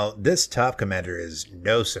 Now, this top commander is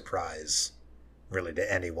no surprise really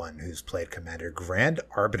to anyone who's played Commander. Grand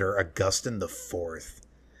Arbiter Augustin the Fourth,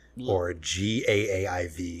 or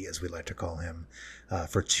GAAIV, as we like to call him.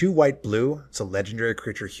 For 2 white blue, it's a legendary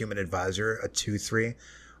creature, human advisor, a 2/3.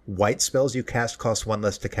 White spells you cast cost 1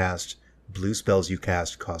 less to cast. Blue spells you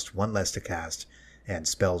cast cost 1 less to cast. And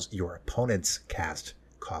spells your opponents cast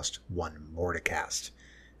cost 1 more to cast.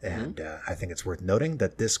 And I think it's worth noting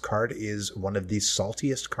that this card is one of the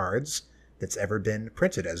saltiest cards that's ever been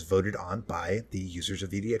printed, as voted on by the users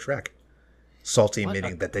of EDH Rec. Salty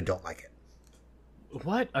meaning that they don't like it.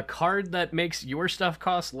 What? A card that makes your stuff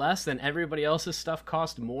cost less than everybody else's stuff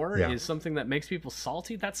cost more is something that makes people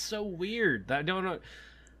salty? That's so weird. I don't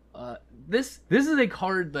know. This is a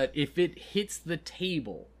card that if it hits the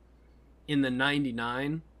table in the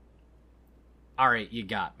 99, all right, you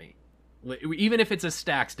got me. Even if it's a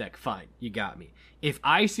stacks deck, fine, you got me. If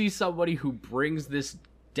I see somebody who brings this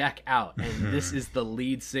deck out and this is the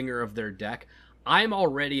lead singer of their deck, I'm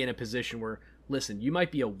already in a position where, listen, you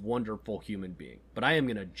might be a wonderful human being, but I am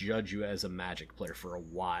going to judge you as a Magic player for a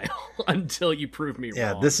while until you prove me wrong.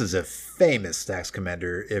 Yeah, this is a famous Stacks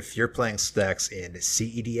commander. If you're playing Stacks in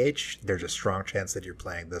CEDH, there's a strong chance that you're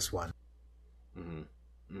playing this one.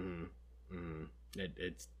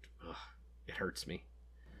 It hurts me.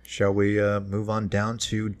 Shall we move on down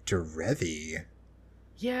to Derevi?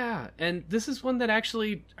 Yeah, and this is one that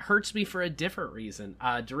actually hurts me for a different reason.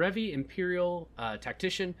 Derevi, Imperial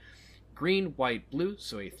Tactician, green, white, blue,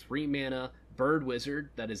 so a 3-mana bird wizard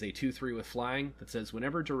that is a 2/3 with flying that says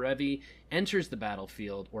whenever Derevi enters the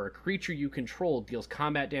battlefield or a creature you control deals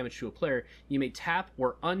combat damage to a player, you may tap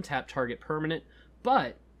or untap target permanent,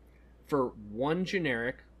 but for 1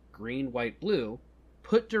 generic green, white, blue,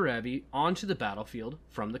 put Derevi onto the battlefield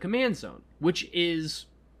from the command zone, which is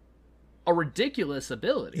a ridiculous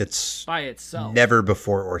ability. It's by itself. Never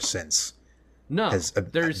before or since. No,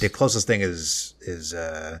 the closest thing is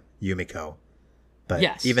Yumiko, but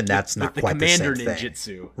yes, even that's not quite the same thing.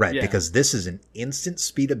 Ninjutsu. Right? Yeah. Because this is an instant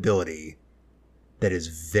speed ability that is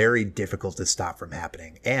very difficult to stop from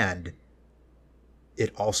happening, and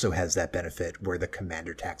it also has that benefit where the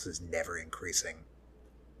commander tax is never increasing.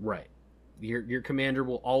 Right. Your commander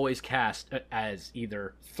will always cast as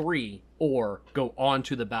either 3 or go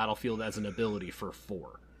onto the battlefield as an ability for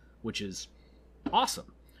 4, which is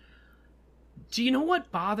awesome. Do you know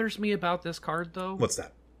what bothers me about this card, though? What's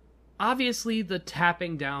that? Obviously, the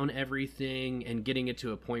tapping down everything and getting it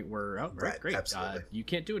to a point where, great, absolutely. You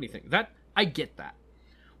can't do anything. I get that.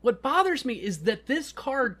 What bothers me is that this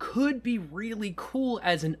card could be really cool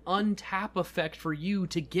as an untap effect for you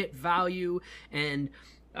to get value, and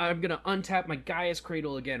I'm going to untap my Gaia's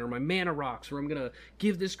Cradle again, or my Mana Rocks, or I'm going to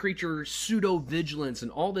give this creature pseudo-vigilance and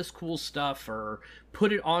all this cool stuff, or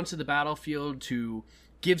put it onto the battlefield to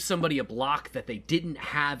give somebody a block that they didn't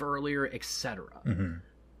have earlier, etc.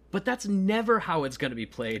 But that's never how it's going to be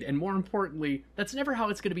played, and more importantly, that's never how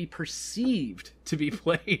it's going to be perceived to be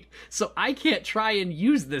played. So I can't try and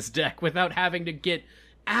use this deck without having to get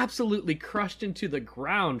absolutely crushed into the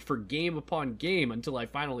ground for game upon game until I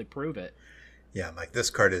finally prove it. Yeah, Mike, this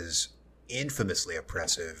card is infamously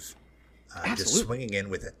oppressive. Just swinging in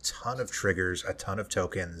with a ton of triggers, a ton of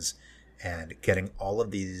tokens, and getting all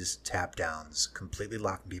of these tap downs, completely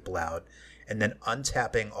locking people out, and then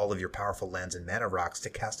untapping all of your powerful lands and mana rocks to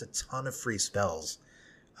cast a ton of free spells.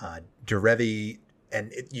 Derevi,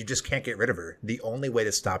 and you just can't get rid of her. The only way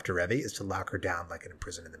to stop Derevi is to lock her down like an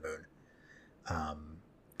Imprison in the Moon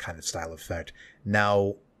kind of style effect.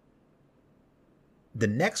 Now, the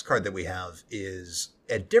next card that we have is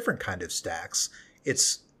a different kind of stacks.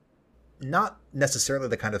 It's not necessarily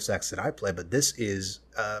the kind of stacks that I play, but this is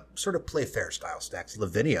sort of play fair style stacks.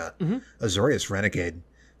 Lavinia, Azorius Renegade.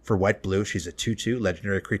 For white blue, she's a 2/2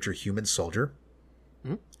 legendary creature human soldier.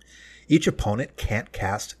 Each opponent can't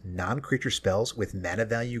cast non-creature spells with mana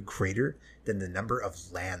value greater than the number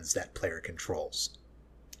of lands that player controls.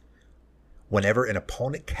 Whenever an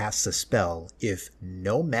opponent casts a spell, if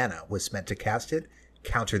no mana was spent to cast it,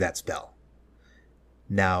 counter that spell.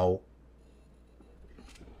 Now,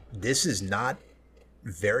 this is not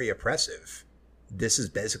very oppressive. This is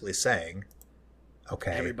basically saying,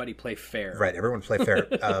 okay, everybody play fair. Right, everyone play fair.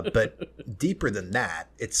 But deeper than that,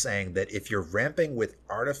 it's saying that if you're ramping with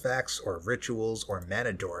artifacts or rituals or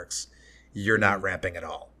mana dorks, you're not ramping at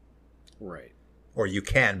all. Right. Or you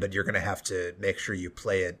can, but you're going to have to make sure you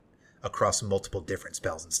play it across multiple different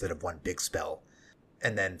spells instead of one big spell.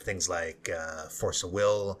 And then things like Force of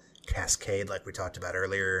Will, Cascade, like we talked about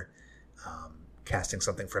earlier, casting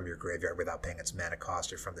something from your graveyard without paying its mana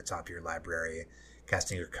cost or from the top of your library,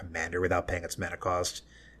 casting your commander without paying its mana cost.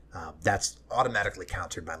 That's automatically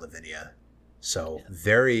countered by Lavinia. So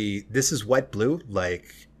this is white-blue,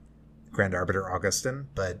 like Grand Arbiter Augustin,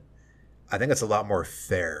 but I think it's a lot more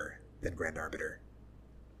fair than Grand Arbiter.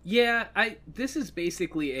 Yeah, this is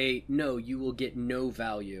basically no, you will get no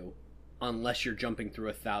value unless you're jumping through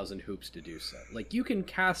 1,000 hoops to do so. Like, you can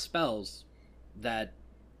cast spells that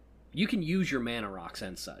you can use your mana rocks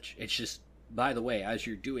and such. It's just, by the way, as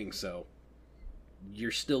you're doing so,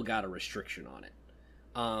 you're still got a restriction on it.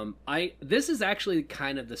 This is actually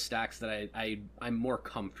kind of the stacks that I'm more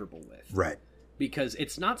comfortable with. Right. Because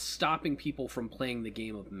it's not stopping people from playing the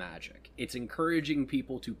game of Magic. It's encouraging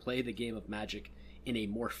people to play the game of Magic in a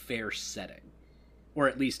more fair setting. Or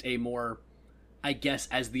at least a more, I guess,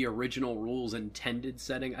 as the original rules intended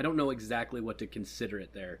setting. I don't know exactly what to consider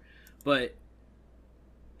it there. But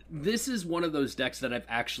this is one of those decks that I've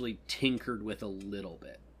actually tinkered with a little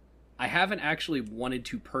bit. I haven't actually wanted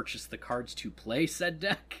to purchase the cards to play said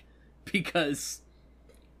deck, because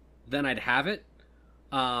then I'd have it,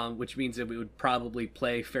 which means that we would probably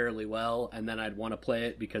play fairly well, and then I'd want to play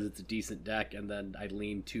it because it's a decent deck, and then I'd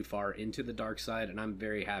lean too far into the dark side, and I'm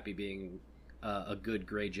very happy being a good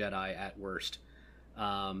Grey Jedi at worst.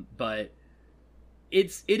 But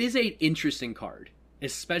it is an interesting card,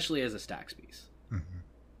 especially as a stacks piece. Mm-hmm.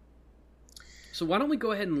 So why don't we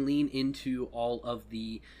go ahead and lean into all of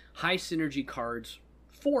the high synergy cards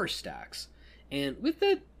for stacks. And with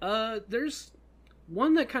that, there's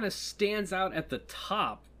one that kind of stands out at the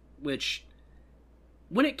top, which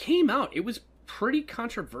when it came out, it was pretty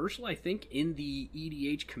controversial, I think, in the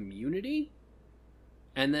EDH community.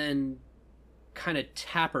 And then kind of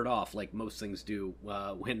tapered off like most things do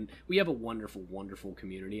when we have a wonderful, wonderful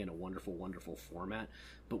community and a wonderful, wonderful format.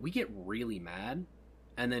 But we get really mad,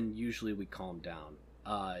 and then usually we calm down,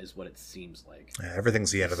 is what it seems like. Yeah,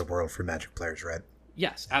 everything's the end of the world for Magic players, right?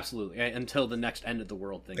 Yes, absolutely. Until the next end of the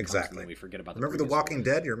world thing comes, and then we forget about the Remember The Walking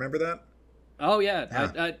Dead? You remember that? Oh, yeah.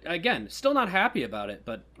 I, again, still not happy about it,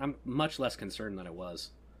 but I'm much less concerned than I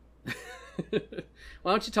was. Why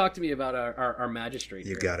don't you talk to me about our Magistrate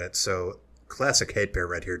You here? got it. So, classic hate bear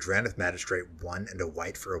right here. Drannith Magistrate, 1 and a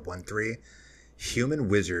white for a 1/3. Human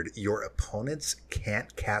Wizard, your opponents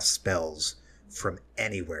can't cast spells from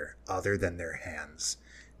anywhere other than their hands.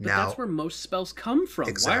 But now, that's where most spells come from.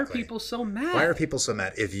 Exactly. Why are people so mad? Why are people so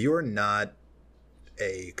mad? If you're not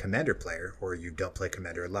a Commander player, or you don't play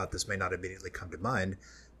Commander a lot, this may not immediately come to mind.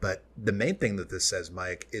 But the main thing that this says,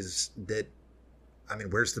 Mike, is that, I mean,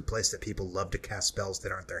 where's the place that people love to cast spells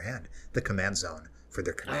that aren't their hand? The command zone for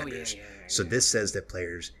their commanders. So this says that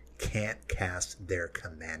players can't cast their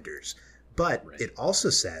commanders. But it also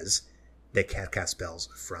says they can't cast spells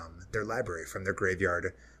from their library, from their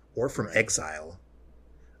graveyard, or from exile,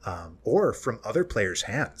 or from other players'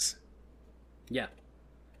 hands. Yeah.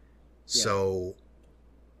 So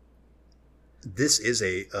this is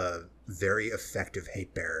a very effective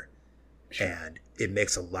hate bear, and it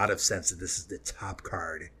makes a lot of sense that this is the top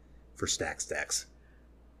card for stacks decks.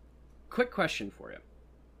 Quick question for you.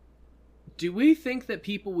 Do we think that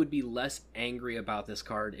people would be less angry about this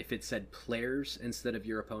card if it said players instead of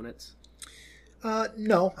your opponents?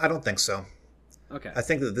 No, I don't think so. Okay. I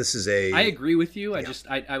think that this is a... I agree with you.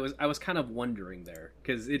 I was kind of wondering there,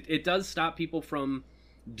 because it does stop people from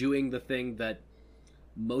doing the thing that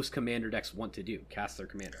most commander decks want to do, cast their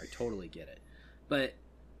commander. I totally get it. But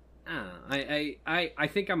I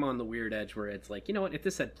think I'm on the weird edge where it's like, you know what, if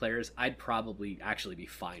this said players, I'd probably actually be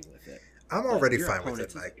fine with it. I'm already fine with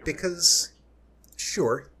it, Mike, because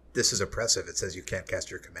sure, this is oppressive. It says you can't cast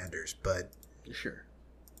your commanders, but sure,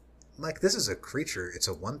 Mike, this is a creature. It's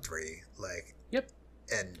a 1/3. Like, yep.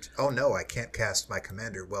 And oh no, I can't cast my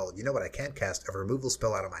commander. Well, you know what? I can cast a removal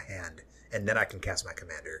spell out of my hand, and then I can cast my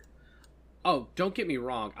commander. Oh, don't get me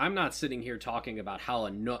wrong. I'm not sitting here talking about how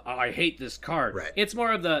I hate this card. Right. It's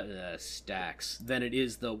more of the stacks than it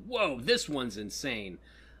is the whoa, this one's insane.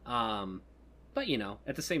 But you know,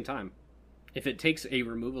 at the same time, if it takes a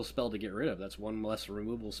removal spell to get rid of, that's one less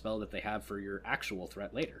removal spell that they have for your actual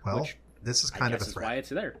threat later. Well, which this is kind of a threat. Is why it's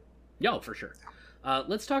there. Yo, for sure.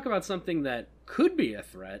 Let's talk about something that could be a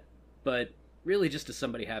threat, but really just to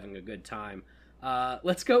somebody having a good time.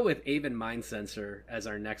 Let's go with Aven Mind Sensor as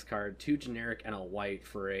our next card. 2 generic and a white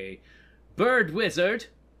for a Bird Wizard.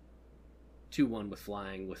 2/1 with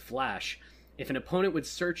flying with flash. If an opponent would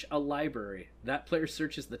search a library, that player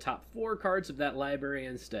searches the top 4 cards of that library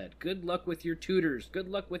instead. Good luck with your tutors. Good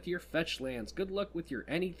luck with your fetch lands. Good luck with your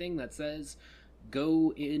anything that says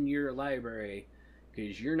go in your library,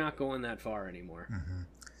 because you're not going that far anymore. Mm-hmm.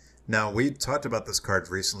 Now, we talked about this card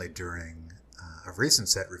recently during a recent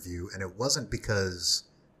set review, and it wasn't because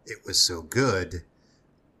it was so good,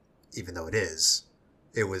 even though it is.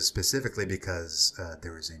 It was specifically because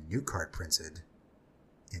there was a new card printed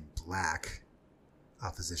in black,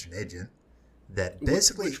 Opposition Agent, that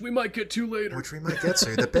basically... Which we might get to later. Which we might get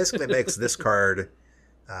to. That basically makes this card...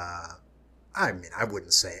 I mean, I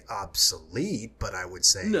wouldn't say obsolete, but I would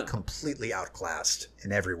say completely outclassed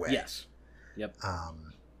in every way. Yes. Yep.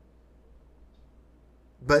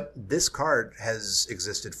 But this card has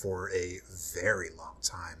existed for a very long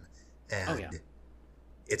time, and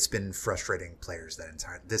it's been frustrating players that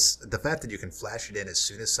entire... The fact that you can flash it in as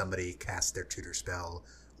soon as somebody casts their tutor spell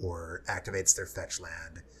or activates their fetch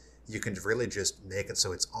land, you can really just make it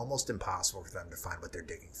so it's almost impossible for them to find what they're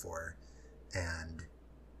digging for, and...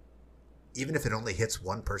 even if it only hits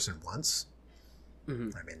one person once, I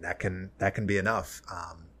mean, that can be enough.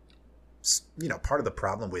 Part of the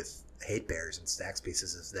problem with hate bears and stacks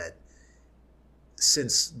pieces is that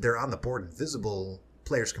since they're on the board invisible,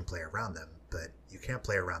 players can play around them, but you can't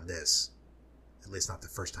play around this, at least not the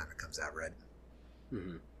first time it comes out, right?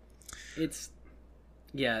 Mm-hmm. It's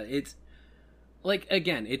like,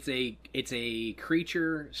 again, it's a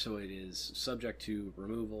creature, so it is subject to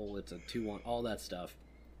removal. It's a 2/1, all that stuff.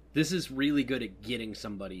 This is really good at getting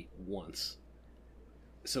somebody once.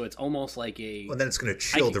 So it's almost like a... Well, then it's going to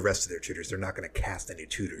chill the rest of their tutors. They're not going to cast any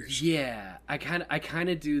tutors. Yeah. I kind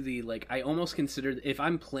of do the, like, I almost consider... If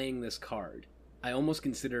I'm playing this card, I almost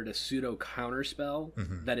consider it a pseudo counterspell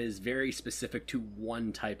that is very specific to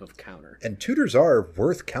one type of counter. And tutors are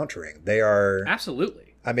worth countering. They are...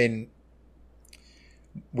 Absolutely. I mean,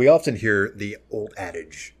 we often hear the old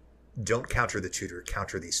adage, don't counter the tutor,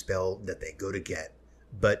 counter the spell that they go to get.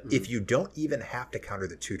 But if you don't even have to counter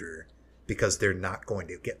the tutor because they're not going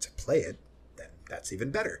to get to play it, then that's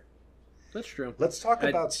even better. That's true. Let's talk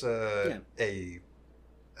about a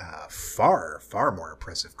far, far more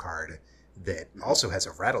impressive card that also has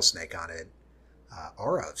a rattlesnake on it.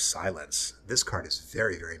 Aura of Silence. This card is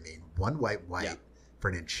very, very mean. 1 white for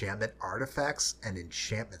an enchantment, artifacts, and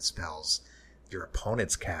enchantment spells. Your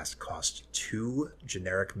opponent's cast costs 2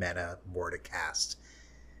 generic mana more to cast.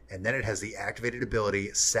 And then it has the activated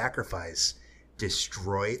ability, Sacrifice,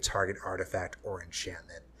 Destroy target artifact or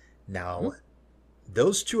enchantment. Now,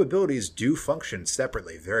 those two abilities do function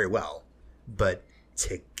separately very well, but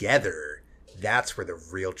together, that's where the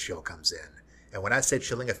real chill comes in. And when I say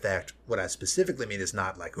chilling effect, what I specifically mean is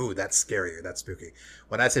not like, ooh, that's scary or that's spooky.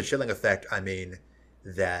 When I say chilling effect, I mean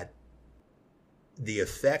that the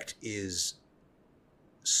effect is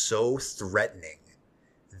so threatening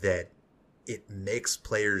that it makes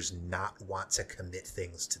players not want to commit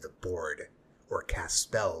things to the board or cast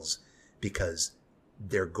spells because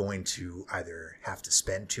they're going to either have to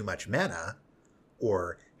spend too much mana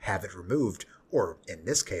or have it removed, or in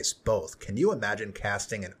this case, both. Can you imagine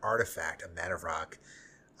casting an artifact, a mana rock?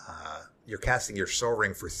 You're casting your Soul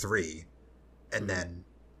Ring for 3, and then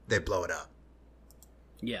they blow it up.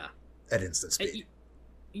 Yeah. At instant speed.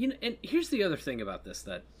 And here's the other thing about this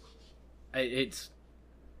that it's...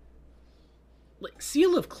 Like,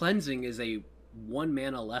 Seal of Cleansing is a 1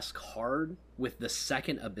 mana less card with the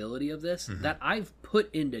second ability of this that I've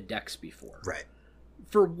put into decks before. Right.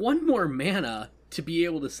 For 1 more mana to be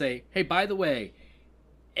able to say, hey, by the way,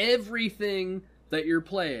 everything that you're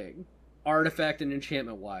playing, artifact and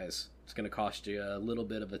enchantment wise, it's going to cost you a little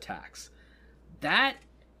bit of a tax. That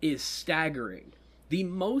is staggering. The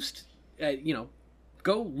most,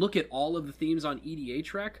 go look at all of the themes on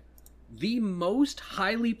EDH Rec. The most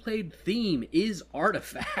highly played theme is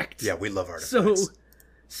artifact. Yeah, we love artifacts.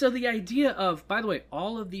 So the idea of, by the way,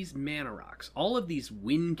 all of these mana rocks, all of these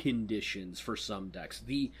win conditions for some decks,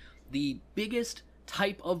 the biggest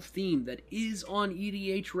type of theme that is on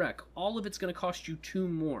EDH Rec, all of it's going to cost you 2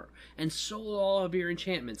 more. And so will all of your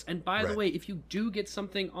enchantments. And by the way, if you do get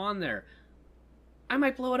something on there, I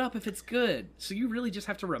might blow it up if it's good. So you really just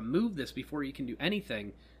have to remove this before you can do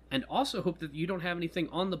anything. And also hope that you don't have anything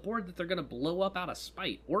on the board that they're going to blow up out of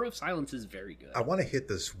spite. Aura of Silence is very good. I want to hit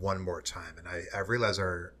this one more time, and I realize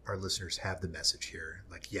our listeners have the message here.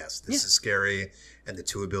 Like, yes, this is scary, and the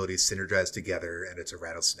 2 abilities synergize together, and it's a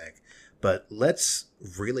rattlesnake. But let's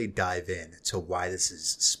really dive in to why this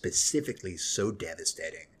is specifically so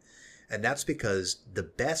devastating. And that's because the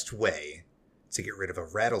best way to get rid of a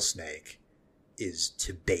rattlesnake is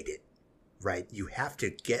to bait it, right? You have to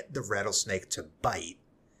get the rattlesnake to bite,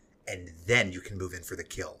 and then you can move in for the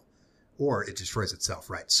kill. Or it destroys itself,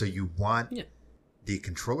 right? So you want the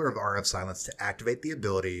controller of Aura of Silence to activate the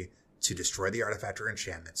ability to destroy the artifact or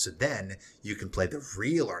enchantment. So then you can play the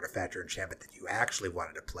real artifact or enchantment that you actually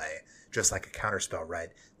wanted to play, just like a counterspell, right?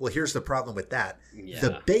 Well, here's the problem with that. Yeah.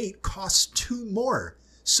 The bait costs 2 more.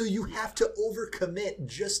 So you have to overcommit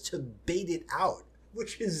just to bait it out.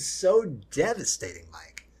 which is so devastating,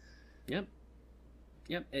 Mike. Yep.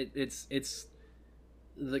 It's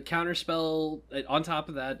the counterspell. On top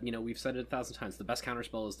of that, we've said it 1,000 times. The best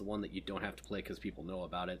counterspell is the one that you don't have to play because people know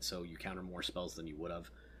about it, so you counter more spells than you would have.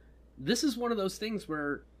 This is one of those things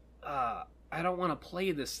where I don't want to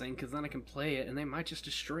play this thing because then I can play it and they might just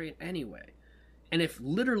destroy it anyway. And if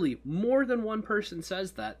literally more than one person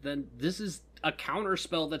says that, then this is a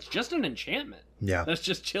counterspell that's just an enchantment. Yeah. That's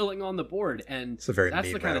just chilling on the board. And it's a very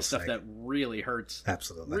that's the kind of stuff that really hurts.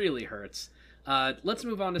 Absolutely. Really hurts. Let's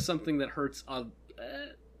move on to something that hurts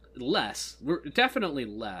less. Definitely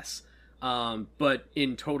less, but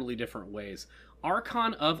in totally different ways.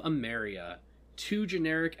 Archon of Emeria, 2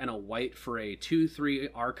 generic and a white for a 2/3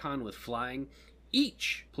 Archon with flying.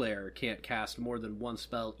 Each player can't cast more than one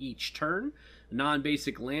spell each turn.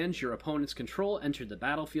 Non-basic lands your opponents control enter the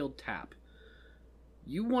battlefield tap.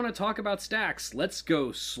 You want to talk about stacks? Let's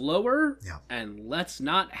go slower, and let's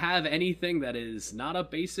not have anything that is not a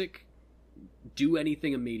basic do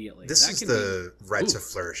anything immediately. This is the rites of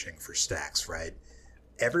flourishing for stacks, right?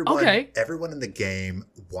 Everyone in the game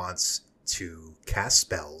wants to cast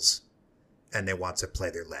spells, and they want to play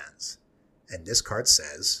their lands. And this card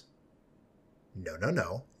says,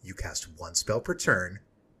 no, you cast one spell per turn,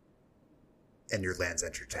 and your lands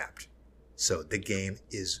enter tapped. So the game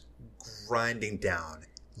is grinding down.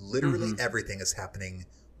 Literally everything is happening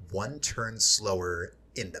one turn slower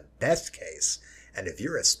in the best case. And if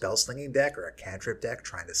you're a spell slinging deck or a cantrip deck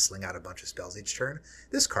trying to sling out a bunch of spells each turn,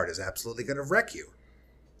 this card is absolutely going to wreck you.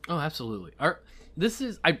 Oh, absolutely.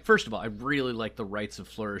 First of all, I really like the rites of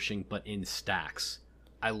flourishing, but in stacks.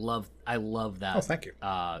 I love that. Oh, thank you.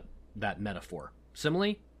 That metaphor.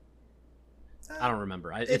 Simile? I don't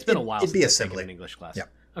remember. It's been a while since I've taken an English class. Yeah.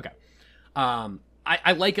 Okay.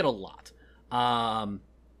 I like it a lot.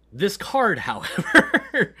 This card,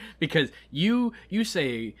 however, because you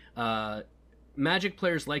say Magic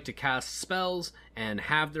players like to cast spells and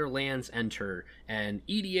have their lands enter, and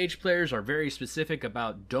EDH players are very specific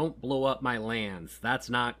about don't blow up my lands. That's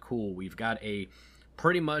not cool. We've got we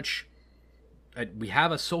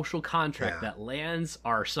have a social contract that lands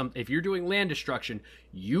are if you're doing land destruction,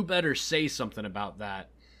 you better say something about that,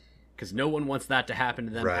 because no one wants that to happen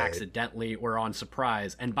to them accidentally or on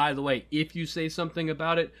surprise. And by the way, if you say something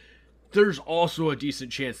about it, there's also a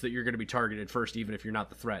decent chance that you're going to be targeted first, even if you're not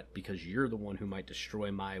the threat, because you're the one who might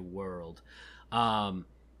destroy my world. Archon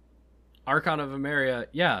of Emeria,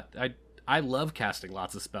 I love casting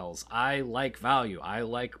lots of spells. I like value. I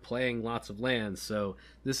like playing lots of lands. So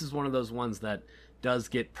this is one of those ones that does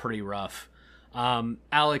get pretty rough.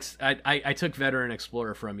 Alex, I took Veteran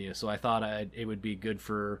Explorer from you, so I thought it would be good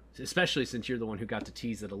for, especially since you're the one who got to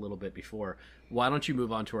tease it a little bit before. Why don't you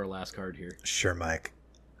move on to our last card here? Sure, Mike.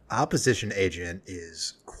 Opposition Agent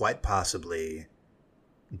is quite possibly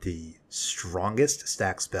the strongest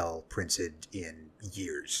stack spell printed in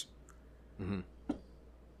years.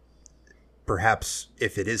 Perhaps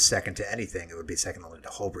if it is second to anything, it would be second only to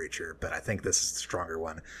Hullbreacher, but I think this is the stronger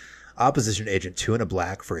one. Opposition Agent, 2 and a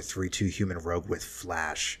black for a 3/2 human rogue with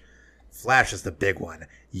Flash. Flash is the big one.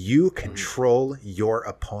 You control your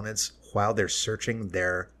opponents while they're searching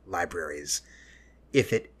their libraries.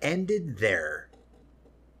 If it ended there,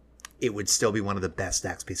 it would still be one of the best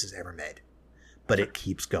stacks pieces ever made. But it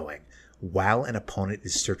keeps going. While an opponent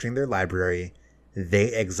is searching their library,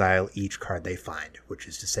 they exile each card they find, which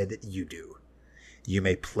is to say that you do. You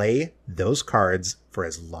may play those cards for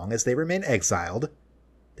as long as they remain exiled.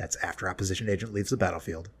 That's after Opposition Agent leaves the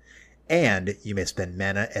battlefield. And you may spend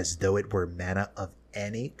mana as though it were mana of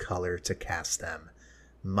any color to cast them.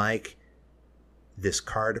 Mike, this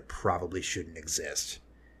card probably shouldn't exist.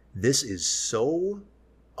 This is so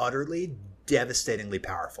utterly, devastatingly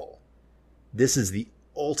powerful. This is the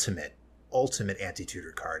ultimate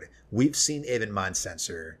anti-tutor card. We've seen Aven Mind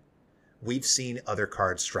Censor. We've seen other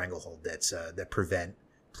cards Stranglehold that prevent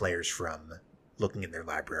players from looking in their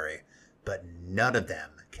library, but none of them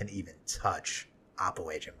can even touch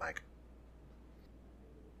Oppo Agent, Mike.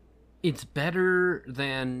 It's better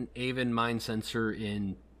than Aven Mind Censor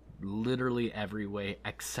in literally every way,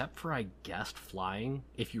 except for, I guess, flying.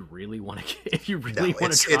 If you really want to, try and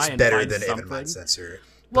find something. It's better than Aven Mind Censor.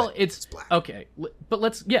 Well, it's black. Okay,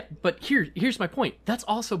 but but here's my point. That's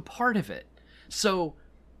also part of it. So,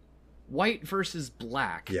 white versus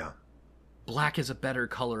black. Yeah. Black is a better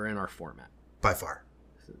color in our format. By far.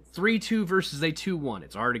 3/2 versus a 2/1.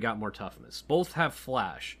 It's already got more toughness. Both have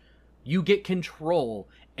flash. You get control,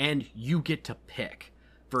 and you get to pick,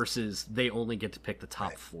 versus they only get to pick the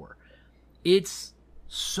top 4. It's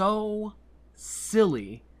so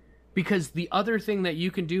silly, because the other thing that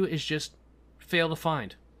you can do is just fail to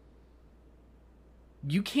find.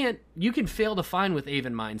 you can fail to find with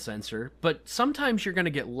Aven Mind Sensor, but sometimes you're going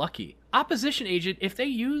to get lucky. Opposition Agent, if they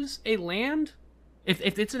use a land, if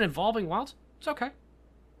it's an evolving wild, it's okay.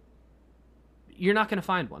 You're not going to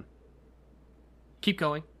find one. Keep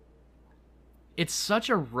going. It's such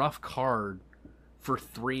a rough card for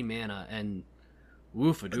 3 mana, and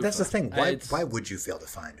woofa doofa. That's the thing. Why would you fail to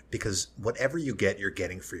find? Because whatever you get, you're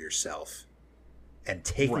getting for yourself. And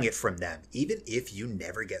taking it from them, even if you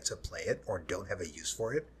never get to play it or don't have a use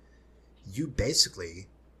for it, you basically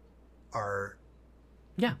are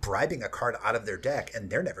bribing a card out of their deck, and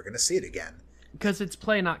they're never going to see it again. Because it's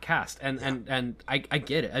play, not cast. And I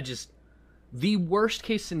get it. The worst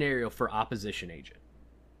case scenario for Opposition Agent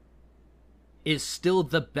is still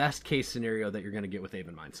the best case scenario that you're going to get with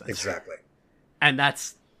Aven Mind Sensor. Exactly. And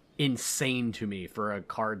that's insane to me for a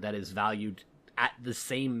card that is valued at the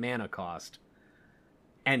same mana cost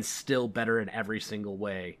and still better in every single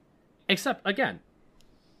way. Except, again,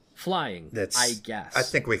 flying, I guess. I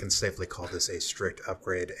think we can safely call this a strict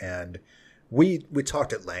upgrade, and we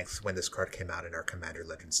talked at length when this card came out in our Commander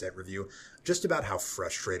Legend set review, just about how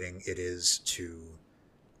frustrating it is to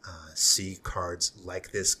see cards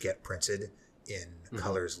like this get printed in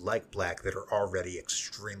colors like black that are already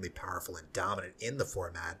extremely powerful and dominant in the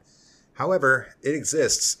format. However, it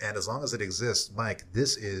exists, and as long as it exists, Mike,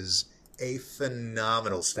 this is a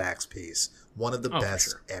phenomenal stacks piece. One of the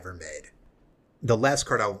best ever made. The last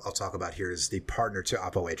card I'll talk about here is the partner to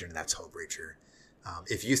Oppo Agent, and that's Hullbreacher.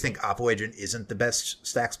 If you think Oppo Agent isn't the best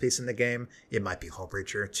stacks piece in the game, it might be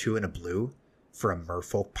Hullbreacher. 2 and a blue for a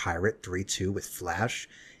Merfolk Pirate, 3/2 with Flash.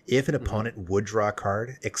 If an opponent would draw a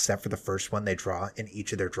card, except for the first one they draw in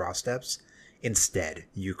each of their draw steps, instead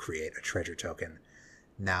you create a treasure token.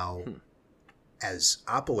 Now, as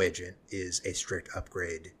Oppo Agent is a strict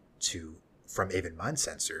upgrade from Aven Mind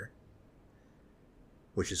Sensor,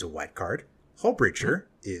 which is a white card, Hullbreacher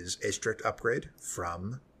is a strict upgrade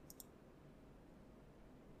from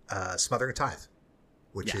Smothering Tithe,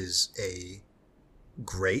 which is a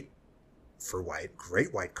great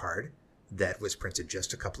white card that was printed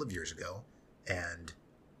just a couple of years ago, and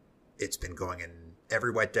it's been going in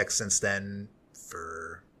every white deck since then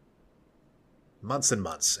for months and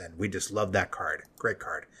months, and we just love that card. Great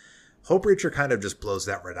card. Hullbreacher kind of just blows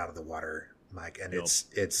that right out of the water, Mike, and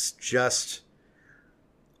it's just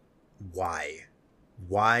why?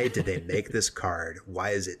 Why did they make this card?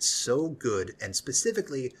 Why is it so good? And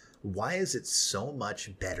specifically, why is it so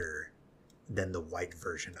much better than the white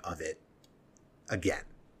version of it again?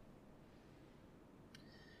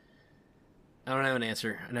 I don't have an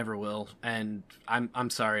answer. I never will. And I'm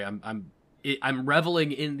sorry. I'm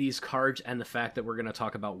reveling in these cards and the fact that we're going to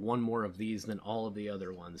talk about one more of these than all of the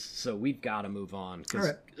other ones. So we've got to move on. All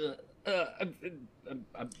right.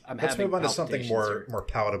 Let's move on to something more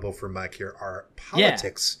palatable for Mike here, our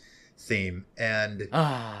politics theme. And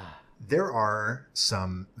there are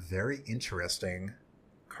some very interesting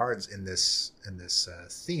cards in this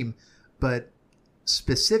theme, but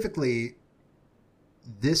specifically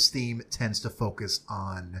this theme tends to focus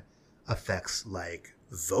on effects like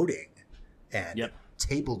voting and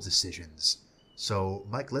table decisions. So,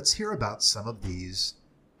 Mike, let's hear about some of these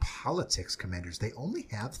politics commanders. They only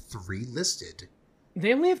have 3 listed.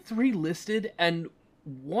 And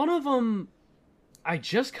one of them I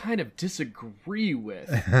just kind of disagree with.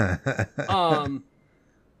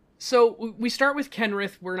 So we start with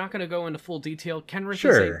Kenrith. We're not going to go into full detail. Kenrith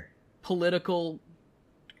is a political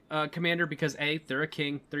commander because A, they're a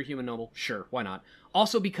king, they're a human noble. Sure, why not?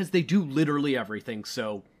 Also because they do literally everything,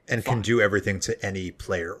 so and can do everything to any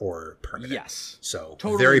player or permanent. Yes. So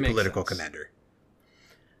totally very political commander.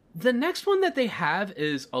 The next one that they have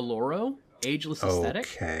is Aloro, Ageless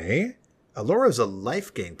Aesthetic. Okay. Aloro's a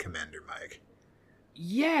life gain commander, Mike.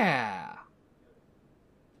 Yeah.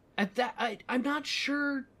 At that, I'm not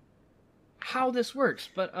sure how this works,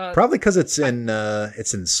 but probably because it's in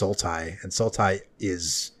Sultai, and Sultai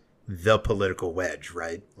is the political wedge,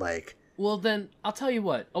 right? Like, well, then I'll tell you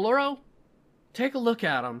what, Aloro, take a look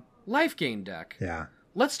at him. Life gain deck. Yeah.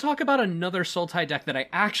 Let's talk about another Sultai deck that I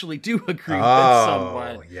actually do agree with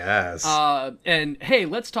somewhat. Oh, yes. And hey,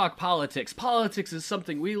 let's talk politics. Politics is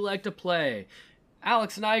something we like to play.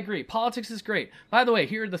 Alex and I agree. Politics is great. By the way,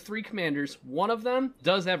 here are the 3 commanders. One of them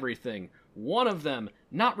does everything. One of them,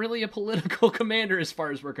 not really a political commander as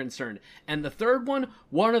far as we're concerned. And the third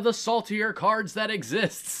one of the saltier cards that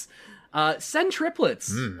exists. Send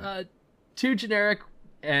triplets. 2 generic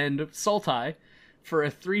and Sultai for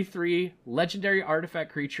a 3/3 legendary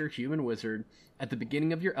artifact creature human wizard. At the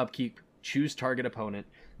beginning of your upkeep, choose target opponent.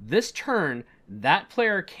 This turn, that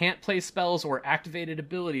player can't play spells or activated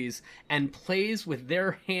abilities and plays with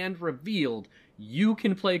their hand revealed. you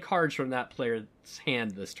can play cards from that player's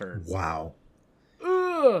hand this turn. Wow.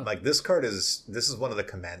 Ugh. Like this is one of the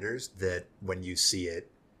commanders that when you see it,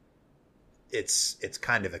 it's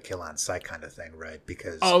kind of a kill on sight kind of thing, right?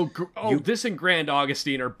 Because this and Grand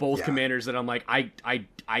Augustine are both Yeah. commanders that I'm like,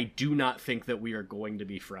 I do not think that we are going to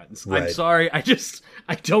be friends. Right. I'm sorry, I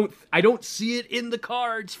don't see it in the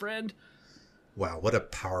cards, friend. Wow, what a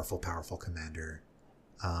powerful commander.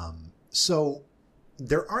 So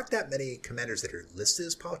there aren't that many commanders that are listed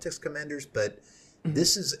as politics commanders, but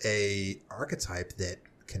this is a archetype that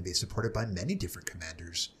can be supported by many different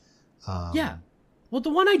commanders. Yeah. Well, the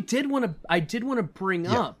one I did want to bring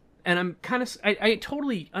up, and I'm kind of, I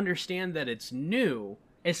totally understand that it's new.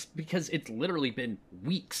 It's because it's literally been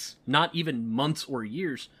weeks, not even months or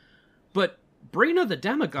years. But Brina the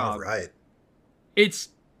Demagogue. All right. Is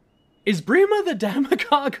Brina the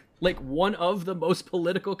Demagogue like one of the most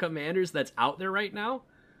political commanders that's out there right now?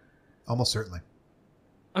 Almost certainly.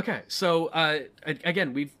 Okay, so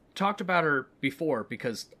again, we've talked about her before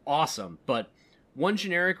because awesome, but one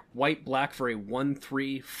generic white-black for a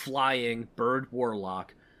 1/3 flying bird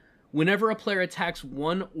warlock. Whenever a player attacks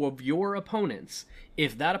one of your opponents,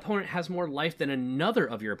 if that opponent has more life than another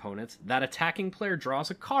of your opponents, that attacking player draws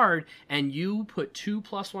a card, and you put 2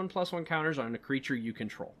 +1/+1 counters on a creature you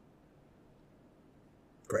control.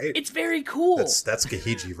 Great. It's very cool. That's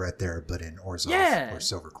Gahiji right there, but in Orzhov or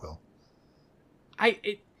Silverquill.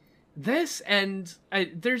 There's,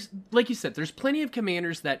 like you said, there's plenty of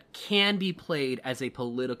commanders that can be played as a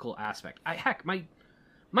political aspect. My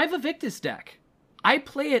Vivictus deck, I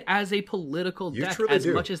play it as a political deck as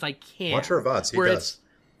much as I can. Watch our VODs, he does.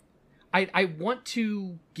 I want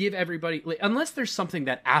to give everybody, like, unless there's something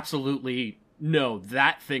that absolutely, no,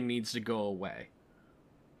 that thing needs to go away.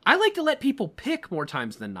 I like to let people pick more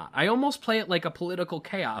times than not. I almost play it like a political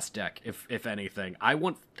chaos deck, if anything. I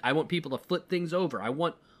want people to flip things over. I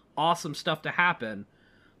want awesome stuff to happen,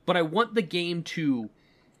 but I want the game to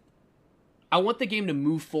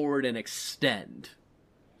move forward and extend,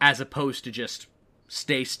 as opposed to just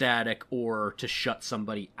stay static or to shut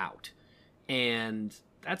somebody out. And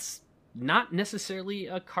that's not necessarily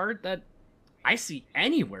a card that I see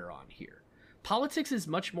anywhere on here. Politics is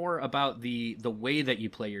much more about the way that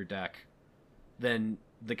you play your deck than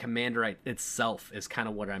the commander itself is kind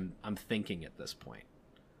of what I'm thinking at this point.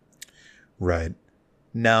 Right.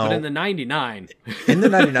 Now, but in the 99...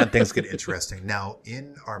 things get interesting. Now,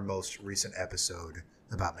 in our most recent episode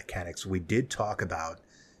about mechanics, we did talk about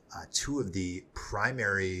two of the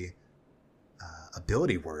primary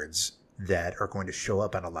ability words that are going to show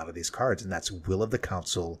up on a lot of these cards, and that's Will of the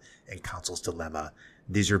Council and Council's Dilemma.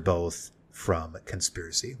 These are both from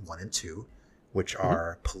Conspiracy 1 and 2, which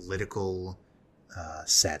are political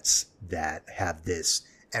sets that have this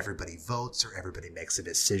everybody votes or everybody makes a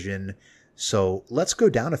decision. So let's go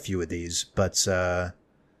down a few of these, but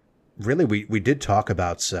really we did talk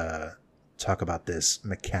about this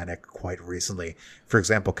mechanic quite recently. For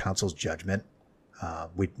example, Council's Judgment.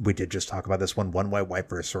 We did just talk about this one. 1 white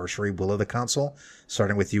for a sorcery, Will of the Council.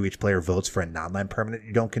 Starting with you, each player votes for a non-land permanent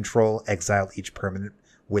you don't control. Exile each permanent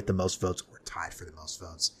with the most votes or tied for the most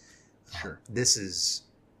votes. Sure. This is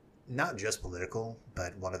not just political,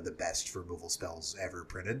 but one of the best removal spells ever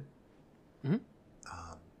printed. Mm-hmm.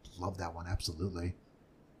 Love that one, absolutely.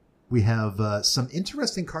 We have some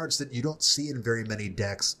interesting cards that you don't see in very many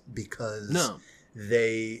decks because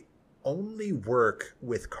they only work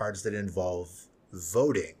with cards that involve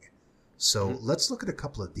voting. So let's look at a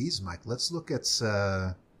couple of these, Mike. Let's look at...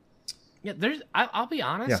 I'll be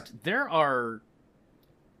honest, Yeah. there are...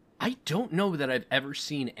 I don't know that I've ever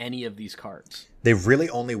seen any of these cards. They really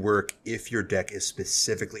only work if your deck is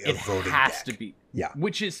specifically a voting deck. It has to be. Yeah.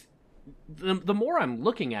 Which is, the more I'm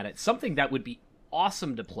looking at it, something that would be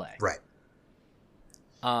awesome to play. Right.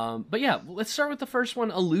 But yeah, let's start with the first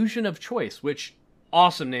one, Illusion of Choice, which,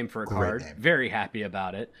 awesome name for a card. Name. Very happy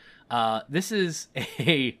about it. This is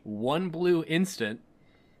a 1 blue instant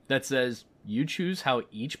that says, you choose how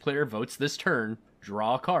each player votes this turn,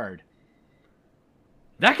 draw a card.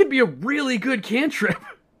 That could be a really good cantrip.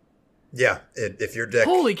 Yeah, if your deck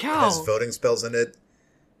Holy cow. has voting spells in it,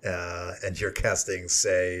 and you're casting,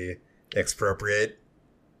 say, Expropriate,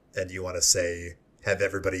 and you want to say, have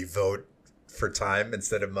everybody vote for time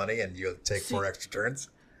instead of money, and you'll take 4 extra turns.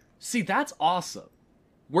 See, that's awesome.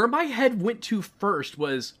 Where my head went to first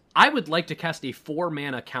was, I would like to cast a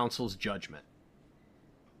 4-mana Council's Judgment.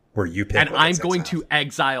 Where you pick, and I'm going to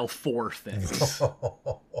exile 4 things.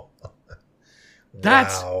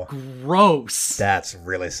 That's gross. That's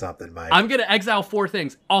really something, Mike. I'm going to exile 4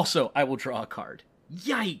 things. Also, I will draw a card.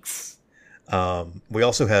 Yikes. We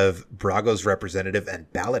also have Brago's Representative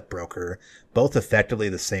and Ballot Broker, both effectively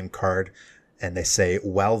the same card. And they say,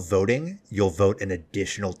 while voting, you'll vote an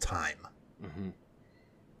additional time. Mm-hmm.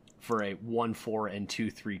 For a 1/4 and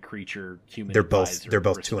 2/3 creature human. They're both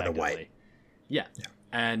 2 and a white. Yeah.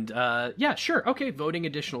 And sure. Okay, voting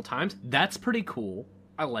additional times. That's pretty cool.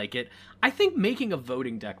 I like it. I think making a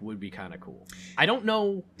voting deck would be kind of cool. I don't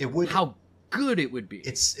know how good it would be.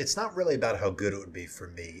 It's not really about how good it would be for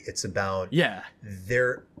me. It's about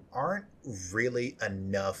there aren't really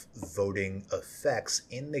enough voting effects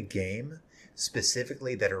in the game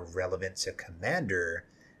specifically that are relevant to Commander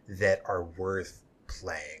that are worth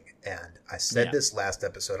playing. And I said this last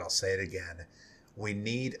episode, I'll say it again. We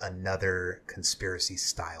need another conspiracy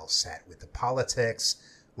style set with the politics,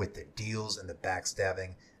 with the deals and the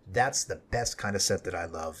backstabbing. That's the best kind of set that I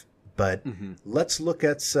love. But let's look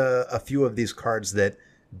at a few of these cards that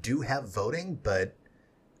do have voting, but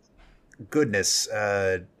goodness,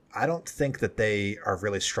 I don't think that they are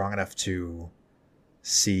really strong enough to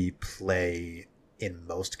see play in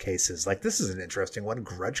most cases. Like, this is an interesting one,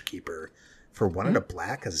 Grudge Keeper. For 1 and a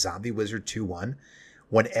black, a zombie wizard 2/1.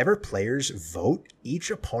 Whenever players vote,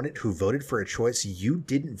 each opponent who voted for a choice you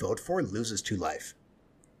didn't vote for loses 2 life.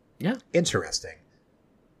 Yeah. Interesting.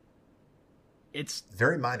 It's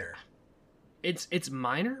very minor. It's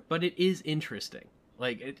minor, but it is interesting.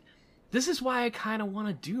 Like, this is why I kind of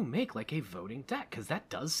want to make like a voting deck, because that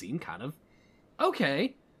does seem kind of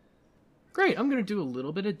okay. Great, I'm going to do a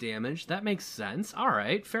little bit of damage. That makes sense. All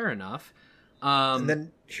right, fair enough. And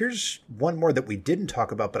then here's one more that we didn't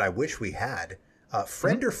talk about, but I wish we had.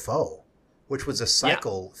 Friend or Foe, which was a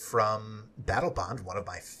cycle from Battle Bond, one of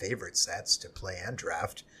my favorite sets to play and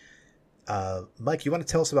draft. Mike, you want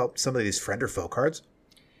to tell us about some of these Friend or Foe cards?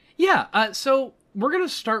 Yeah, so we're going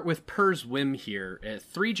to start with Per's Whim here.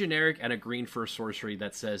 3 generic and a green for a sorcery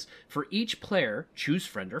that says, for each player, choose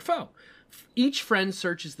Friend or Foe. Each friend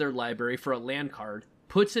searches their library for a land card,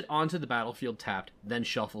 puts it onto the battlefield tapped, then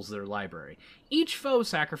shuffles their library. Each foe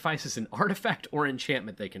sacrifices an artifact or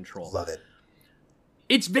enchantment they control. Love it.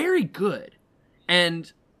 It's very good.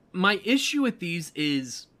 And my issue with these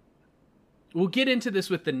is, we'll get into this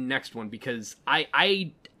with the next one, because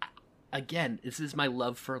I again, this is my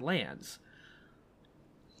love for lands.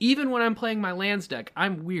 Even when I'm playing my lands deck,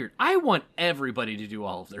 I'm weird. I want everybody to do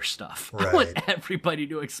all of their stuff. Right. I want everybody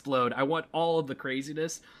to explode. I want all of the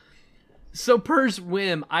craziness. So Per's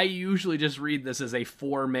Whim, I usually just read this as a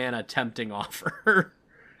 4-mana tempting offer.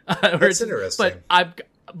 That's interesting.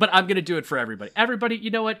 But I'm going to do it for everybody. Everybody, you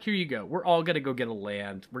know what? Here you go. We're all going to go get a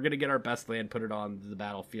land. We're going to get our best land, put it on the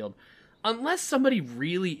battlefield. Unless somebody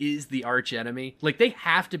really is the arch enemy. Like, they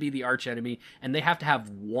have to be the arch enemy, and they have to have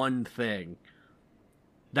one thing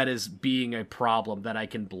that is being a problem that I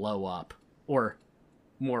can blow up. Or,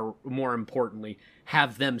 more importantly,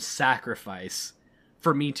 have them sacrifice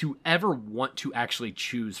for me to ever want to actually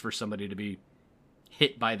choose for somebody to be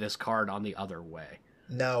hit by this card on the other way.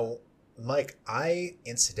 Now, Mike, I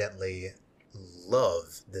incidentally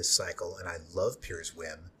love this cycle, and I love Per's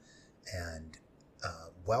Whim. And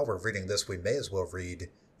while we're reading this, we may as well read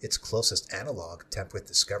its closest analog, Tempt with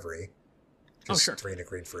Discovery. Just 3 and a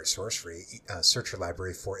green for a sorcery. Search your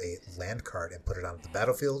library for a land card and put it onto the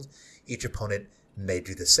battlefield. Each opponent may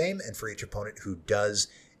do the same, and for each opponent who does,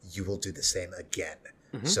 you will do the same again.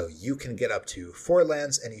 Mm-hmm. So you can get up to 4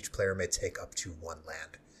 lands, and each player may take up to 1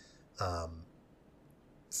 land.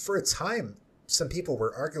 For a time, some people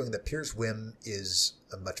were arguing that Per's Whim is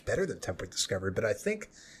much better than Tempt with Discovery, but I think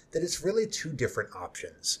that it's really 2 different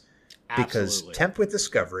options. Absolutely. Because Tempt with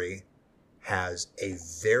Discovery has a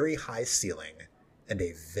very high ceiling and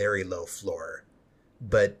a very low floor,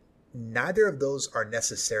 but neither of those are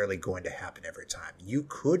necessarily going to happen every time. You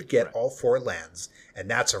could get all 4 lands, and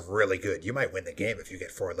that's a really good. You might win the game if you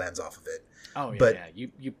get 4 lands off of it. Oh, yeah, but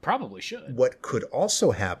you probably should. What could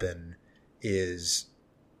also happen is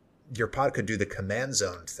your pod could do the command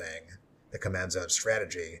zone thing, the command zone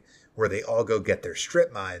strategy, where they all go get their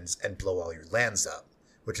strip mines and blow all your lands up,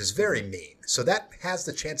 which is very mean. So that has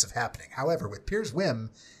the chance of happening. However, with Per's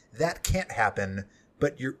Whim, that can't happen,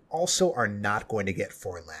 but you also are not going to get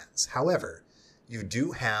 4 lands. However, you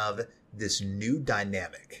do have this new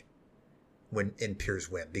dynamic when in Per's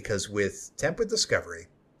Whim, because with Tempt with Discovery,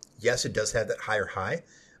 yes, it does have that higher high,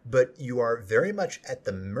 but you are very much at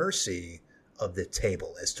the mercy of the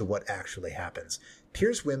table as to what actually happens.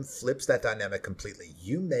 Per's Whim flips that dynamic completely.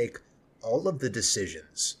 You make all of the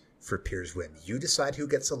decisions for Per's Whim. You decide who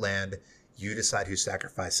gets a land, you decide who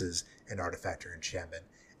sacrifices an artifact or enchantment.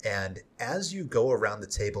 And as you go around the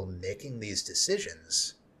table making these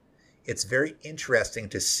decisions, it's very interesting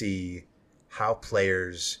to see how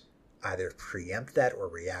players either preempt that or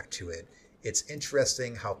react to it. It's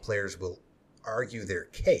interesting how players will argue their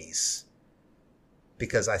case,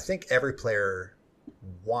 because I think every player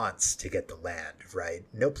wants to get the land, right?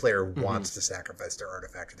 No player wants to sacrifice their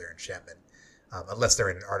artifact or their enchantment, unless they're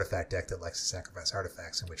in an artifact deck that likes to sacrifice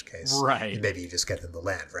artifacts, in which case maybe you just get them the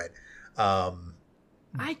land, right?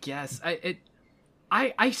 I guess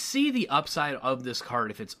I see the upside of this card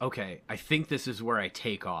if it's, okay, I think this is where I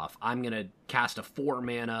take off. I'm going to cast a 4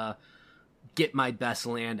 mana, get my best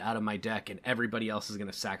land out of my deck, and everybody else is going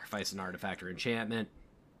to sacrifice an artifact or enchantment.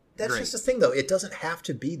 That's just the thing, though. It doesn't have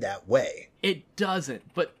to be that way. It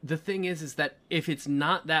doesn't. But the thing is that if it's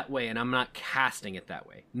not that way and I'm not casting it that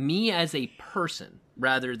way, me as a person,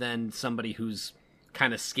 rather than somebody who's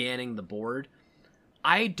kind of scanning the board,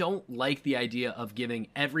 I don't like the idea of giving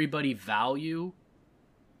everybody value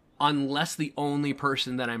unless the only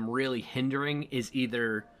person that I'm really hindering is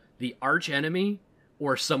either the arch enemy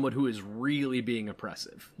or someone who is really being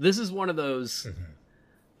oppressive. This is one of those...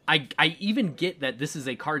 I even get that this is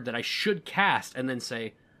a card that I should cast and then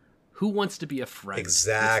say, who wants to be a friend?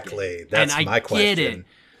 Exactly. That's my question. Get it,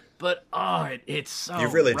 but it's so You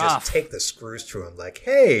really rough. just take the screws to him like,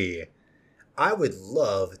 hey, I would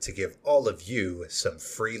love to give all of you some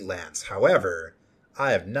free lands. However,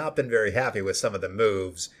 I have not been very happy with some of the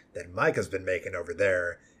moves that Mike has been making over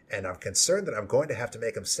there, and I'm concerned that I'm going to have to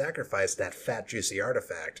make him sacrifice that fat, juicy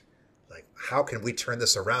artifact. Like, how can we turn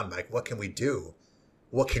this around, Mike? What can we do?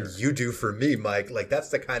 What can you do for me, Mike? Like, that's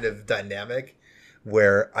the kind of dynamic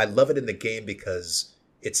where I love it in the game because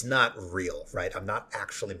it's not real, right? I'm not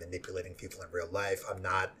actually manipulating people in real life. I'm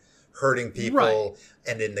not hurting people. Right.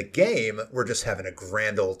 And in the game, we're just having a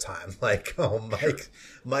grand old time. Like,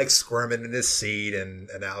 Mike's squirming in his seat, and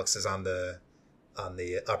Alex is on the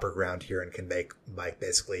upper ground here and can make Mike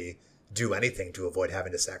basically do anything to avoid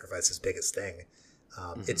having to sacrifice his biggest thing.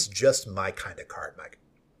 It's just my kind of card, Mike.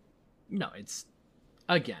 No, it's...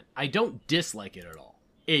 Again, I don't dislike it at all.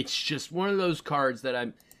 It's just one of those cards that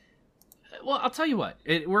I'm... Well, I'll tell you what.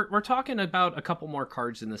 We're talking about a couple more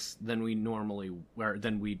cards in this than we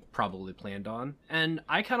probably planned on. And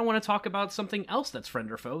I kind of want to talk about something else that's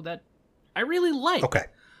friend or foe that I really like. Okay.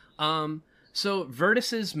 So,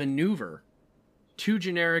 Vertice's Maneuver. 2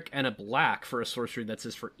 generic and a black for a sorcery that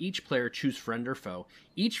says for each player, choose friend or foe.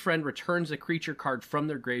 Each friend returns a creature card from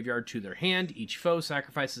their graveyard to their hand. Each foe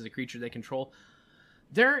sacrifices a creature they control.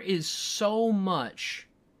 There is so much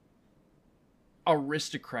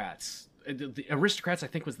Aristocrats. The Aristocrats, I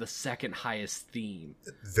think, was the second highest theme.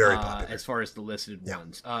 Very popular. As far as the listed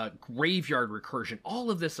ones. Graveyard recursion,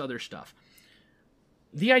 all of this other stuff.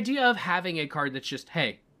 The idea of having a card that's just,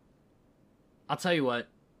 hey, I'll tell you what,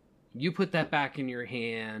 you put that back in your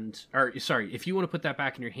hand. Or, sorry, if you want to put that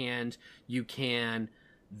back in your hand, you can...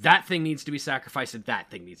 That thing needs to be sacrificed and that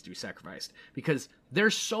thing needs to be sacrificed. Because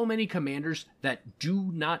there's so many commanders that do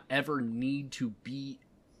not ever need to be...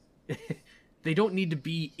 they don't need to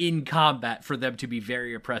be in combat for them to be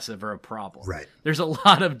very oppressive or a problem. Right. There's a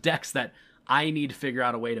lot of decks that I need to figure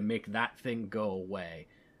out a way to make that thing go away.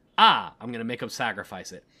 I'm going to make them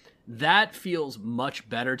sacrifice it. That feels much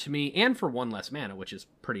better to me, and for 1 less mana, which is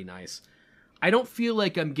pretty nice. I don't feel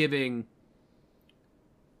like I'm giving...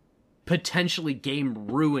 potentially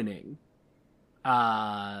game-ruining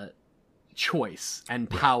choice and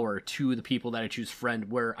power to the people that I choose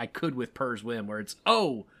friend, where I could with Purr's Whim, where it's,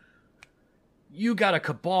 oh, you got a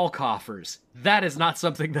Cabal Coffers. That is not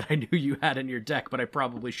something that I knew you had in your deck, but I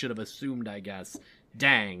probably should have assumed, I guess.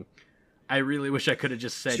 Dang. I really wish I could have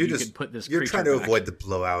just said you could put this creature You're trying to back. avoid the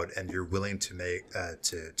blowout, and you're willing to make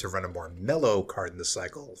to run a more mellow card in the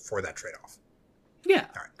cycle for that trade-off. Yeah,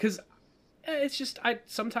 because... It's just,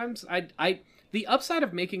 sometimes the upside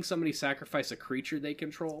of making somebody sacrifice a creature they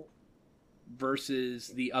control versus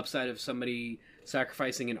the upside of somebody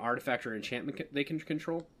sacrificing an artifact or enchantment they can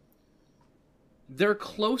control, they're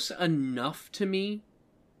close enough to me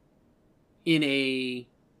in a,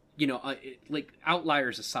 like,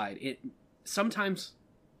 outliers aside. Sometimes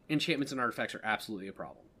enchantments and artifacts are absolutely a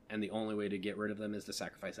problem, and the only way to get rid of them is to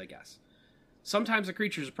sacrifice, I guess. Sometimes a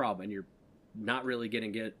creature's a problem, and you're not really going to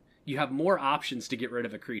get... You have more options to get rid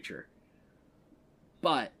of a creature.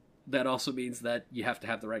 But that also means that you have to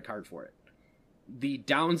have the right card for it. The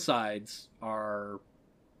downsides are...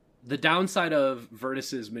 The downside of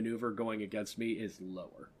Vertice's Maneuver going against me is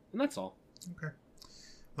lower. And that's all. Okay.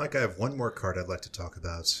 Mike, I have one more card I'd like to talk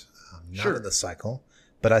about. Not in the cycle,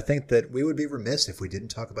 but I think that we would be remiss if we didn't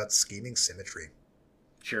talk about Scheming Symmetry.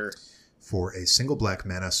 Sure. For a single black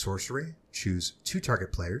mana sorcery, choose 2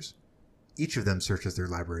 target players. Each of them searches their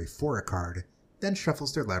library for a card, then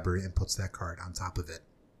shuffles their library and puts that card on top of it.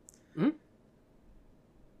 Mm-hmm.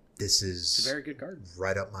 This is It's a very good card.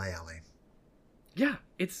 right up my alley. Yeah,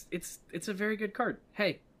 it's a very good card.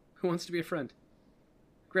 Hey, who wants to be a friend?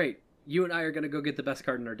 Great. You and I are going to go get the best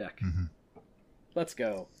card in our deck. Mm-hmm. Let's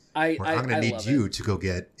go. I'm going to need you to go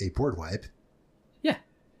get a board wipe. Yeah.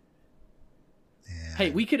 And...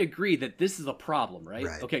 Hey, we could agree that this is a problem, right?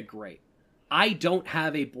 Okay, great. I don't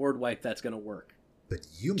have a board wipe that's going to work. But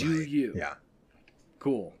you Do might. you? Yeah.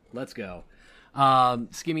 Cool. Let's go.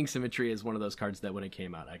 Scheming Symmetry is one of those cards that when it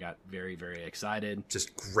came out, I got very, very excited.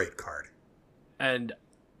 Just great card. And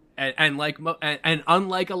unlike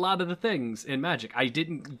a lot of the things in Magic, I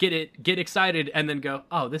didn't get excited and then go,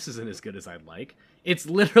 oh, this isn't as good as I'd like. It's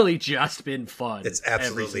literally just been fun. It's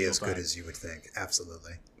absolutely as good as you would think.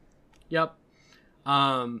 Absolutely. Yep.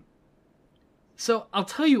 So I'll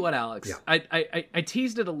tell you what, Alex. Yeah. I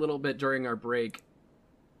teased it a little bit during our break.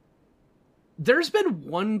 There's been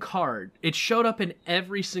one card. It showed up in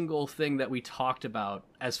every single thing that we talked about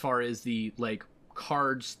as far as the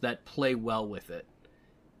cards that play well with it.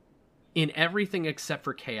 In everything except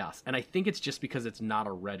for Chaos. And I think it's just because it's not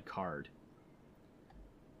a red card.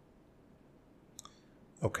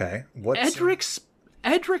 Okay. What's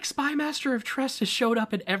Edric Spymaster of Trust has showed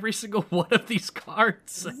up in every single one of these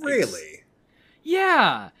cards. Really?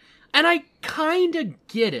 Yeah. And I kind of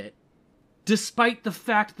get it. Despite the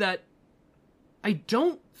fact that I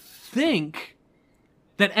don't think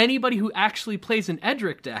that anybody who actually plays an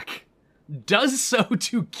Edric deck does so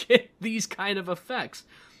to get these kind of effects.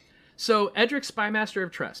 So, Edric Spymaster of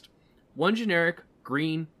Trust. 1 generic,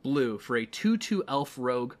 green, blue for a 2/2 elf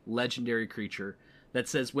rogue legendary creature that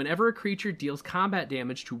says whenever a creature deals combat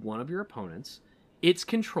damage to one of your opponents, its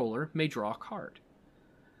controller may draw a card.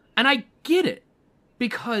 And I get it,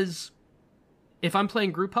 because if I'm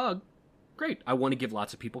playing Group Hug, great, I want to give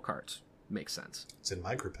lots of people cards. Makes sense. It's in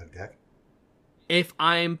my Group Hug deck. If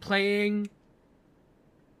I'm playing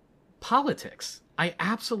Politics, I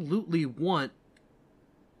absolutely want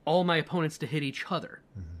all my opponents to hit each other.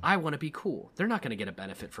 Mm-hmm. I want to be cool. They're not going to get a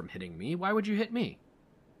benefit from hitting me. Why would you hit me?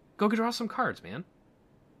 Go draw some cards, man.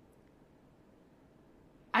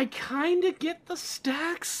 I kind of get the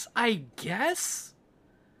stacks, I guess.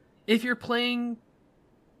 If you're playing...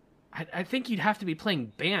 I think you'd have to be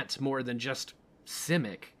playing Bant more than just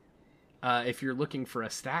Simic. If you're looking for a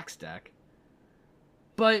stacks deck.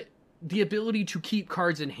 But the ability to keep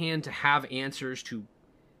cards in hand to have answers to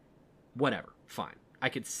whatever, fine. I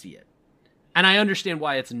could see it. And I understand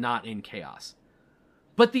why it's not in Chaos.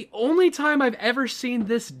 But the only time I've ever seen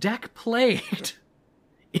this deck played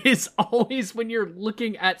is always when you're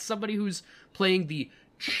looking at somebody who's playing the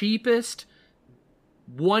cheapest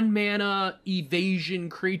 1-mana evasion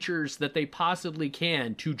creatures that they possibly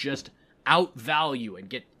can to just outvalue and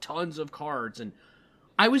get tons of cards. And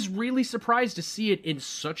I was really surprised to see it in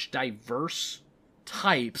such diverse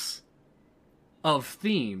types of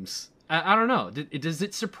themes. I don't know. Does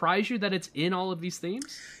it surprise you that it's in all of these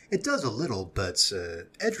themes? It does a little, but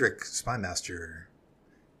Edric Spymaster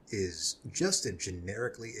is just a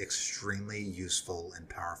generically extremely useful and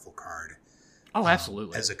powerful card. Oh,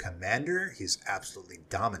 absolutely. As a commander, he's absolutely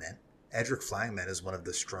dominant. Edric Flying Man is one of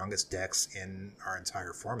the strongest decks in our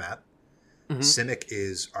entire format. Mm-hmm. Simic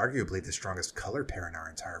is arguably the strongest color pair in our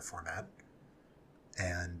entire format.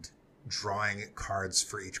 And drawing cards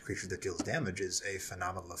for each creature that deals damage is a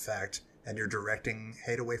phenomenal effect, and you're directing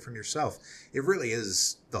hate away from yourself. It really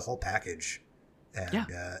is the whole package, and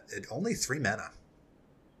it only 3 mana.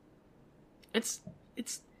 It's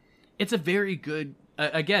a very good.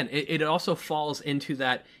 Again, it also falls into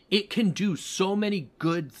that it can do so many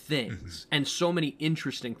good things and so many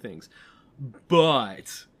interesting things,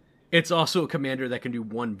 but it's also a commander that can do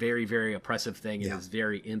one very, very oppressive thing and is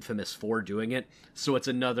very infamous for doing it. So it's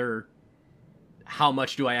another, how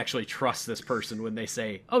much do I actually trust this person when they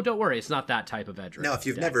say, oh, don't worry, it's not that type of Edric Now, if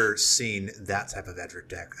you've never seen that type of Edric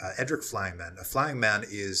deck, Edric Flying Man. A Flying Man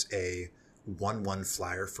is a 1/1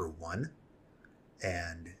 flyer for 1.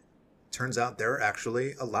 And turns out there are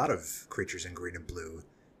actually a lot of creatures in green and blue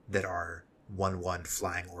that are 1/1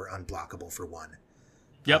 flying or unblockable for 1.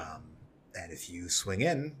 Yep. And if you swing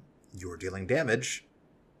in, you're dealing damage,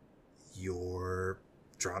 you're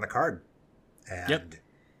drawing a card. And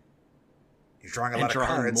you're drawing a lot of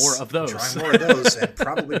cards. More of those. Drawing more of those and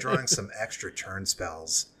probably drawing some extra turn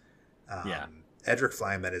spells. Edric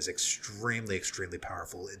Flying Man is extremely, extremely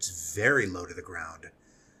powerful. It's very low to the ground,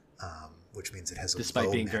 which means it has a despite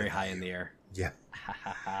low being mana very high value. in the air. Yeah.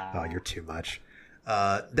 Oh, you're too much.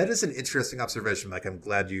 That is an interesting observation, Mike. I'm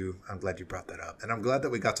glad you brought that up, and I'm glad that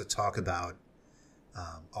we got to talk about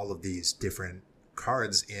all of these different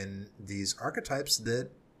cards in these archetypes that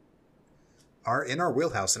are in our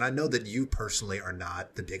wheelhouse. And I know that you personally are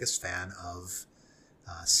not the biggest fan of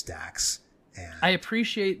stacks. And I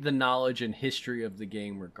appreciate the knowledge and history of the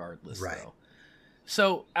game regardless, right. though.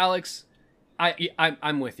 So, Alex,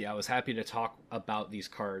 I'm with you. I was happy to talk about these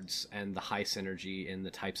cards and the high synergy and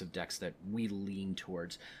the types of decks that we lean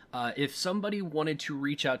towards. If somebody wanted to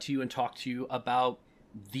reach out to you and talk to you about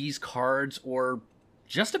these cards or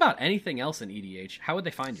just about anything else in EDH, how would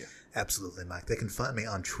they find you? Absolutely, Mike. They can find me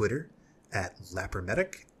on Twitter at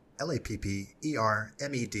Lappermedic,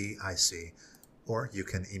 LAPPERMEDIC, or you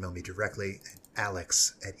can email me directly at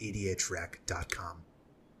alex@edhrec.com.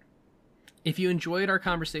 If you enjoyed our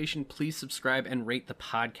conversation, please subscribe and rate the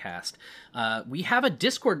podcast. We have a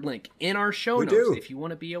Discord link in our show notes. Do. If you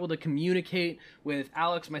want to be able to communicate with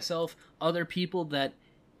Alex, myself, other people that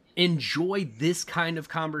enjoy this kind of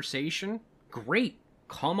conversation, great.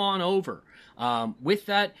 Come on over. With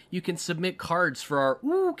that, you can submit cards for our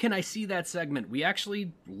 "Ooh, can I see that" segment. We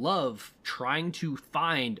actually love trying to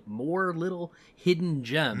find more little hidden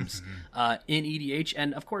gems in EDH.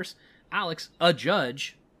 And of course, Alex, a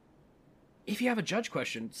judge, if you have a judge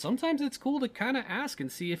question, sometimes it's cool to kind of ask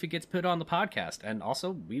and see if it gets put on the podcast. And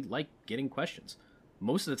also, we like getting questions.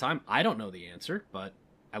 Most of the time, I don't know the answer, but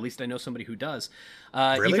at least I know somebody who does.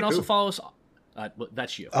 Really? You can also Who? follow us. Well,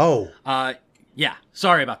 that's you. Oh. Yeah,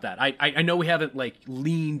 sorry about that. I know we haven't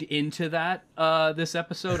leaned into that this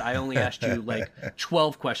episode. I only asked you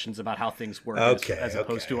 12 questions about how things work as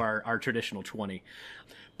opposed to our traditional 20.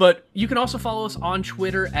 But you can also follow us on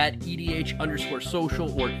Twitter at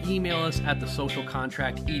EDH_social or email us at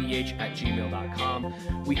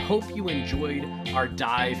thesocialcontractedh@gmail.com. We hope you enjoyed our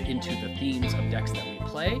dive into the themes of decks that we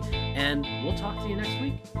play, and we'll talk to you next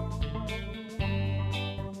week.